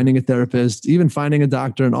finding a therapist, even finding a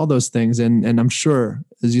doctor and all those things. And I'm sure,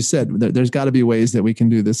 as you said, there's got to be ways that we can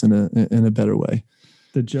do this in a better way.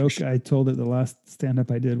 The joke I told at the last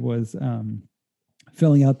stand-up I did was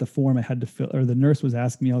filling out the form I had to fill, or the nurse was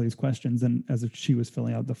asking me all these questions. And as she was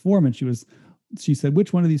filling out the form and she said,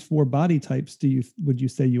 which one of these 4 body types would you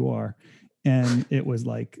say you are? And it was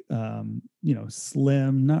like,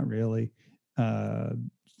 slim, not really,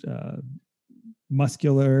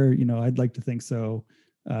 muscular, I'd like to think so.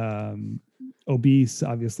 Obese,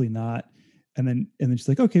 obviously not. And then she's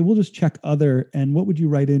like, okay, we'll just check other. And what would you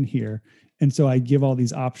write in here? And so I give all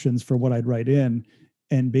these options for what I'd write in.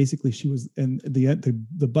 And basically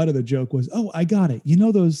the butt of the joke was, oh, I got it.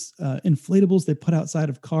 Those inflatables they put outside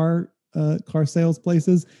of car sales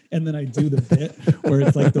places. And then I do the bit where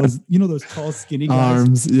it's like those, those tall, skinny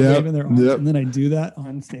guys waving their arms. Yep. And then I do that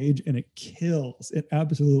on stage and it kills. It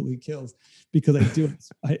absolutely kills because I do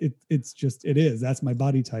it. It is. That's my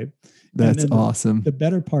body type. That's awesome. The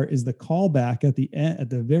better part is the callback at the end, at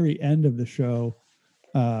the very end of the show.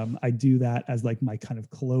 I do that as like my kind of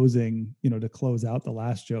closing, to close out the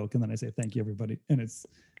last joke. And then I say, thank you, everybody. And it's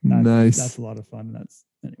nice. That's a lot of fun.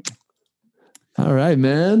 Anyway. All right,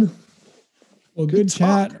 man. Well, good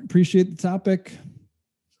chat. Appreciate the topic.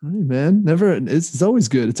 All right, man. It's always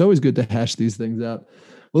good. It's always good to hash these things out.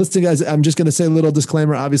 Well, listen, guys, I'm just going to say a little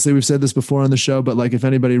disclaimer. Obviously, we've said this before on the show, but like if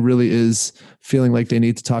anybody really is feeling like they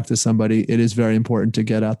need to talk to somebody, it is very important to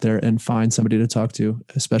get out there and find somebody to talk to,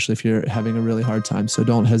 especially if you're having a really hard time. So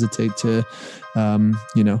don't hesitate to,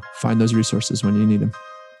 find those resources when you need them.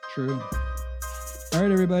 True. All right,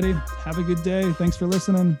 everybody. Have a good day. Thanks for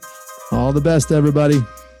listening. All the best, everybody.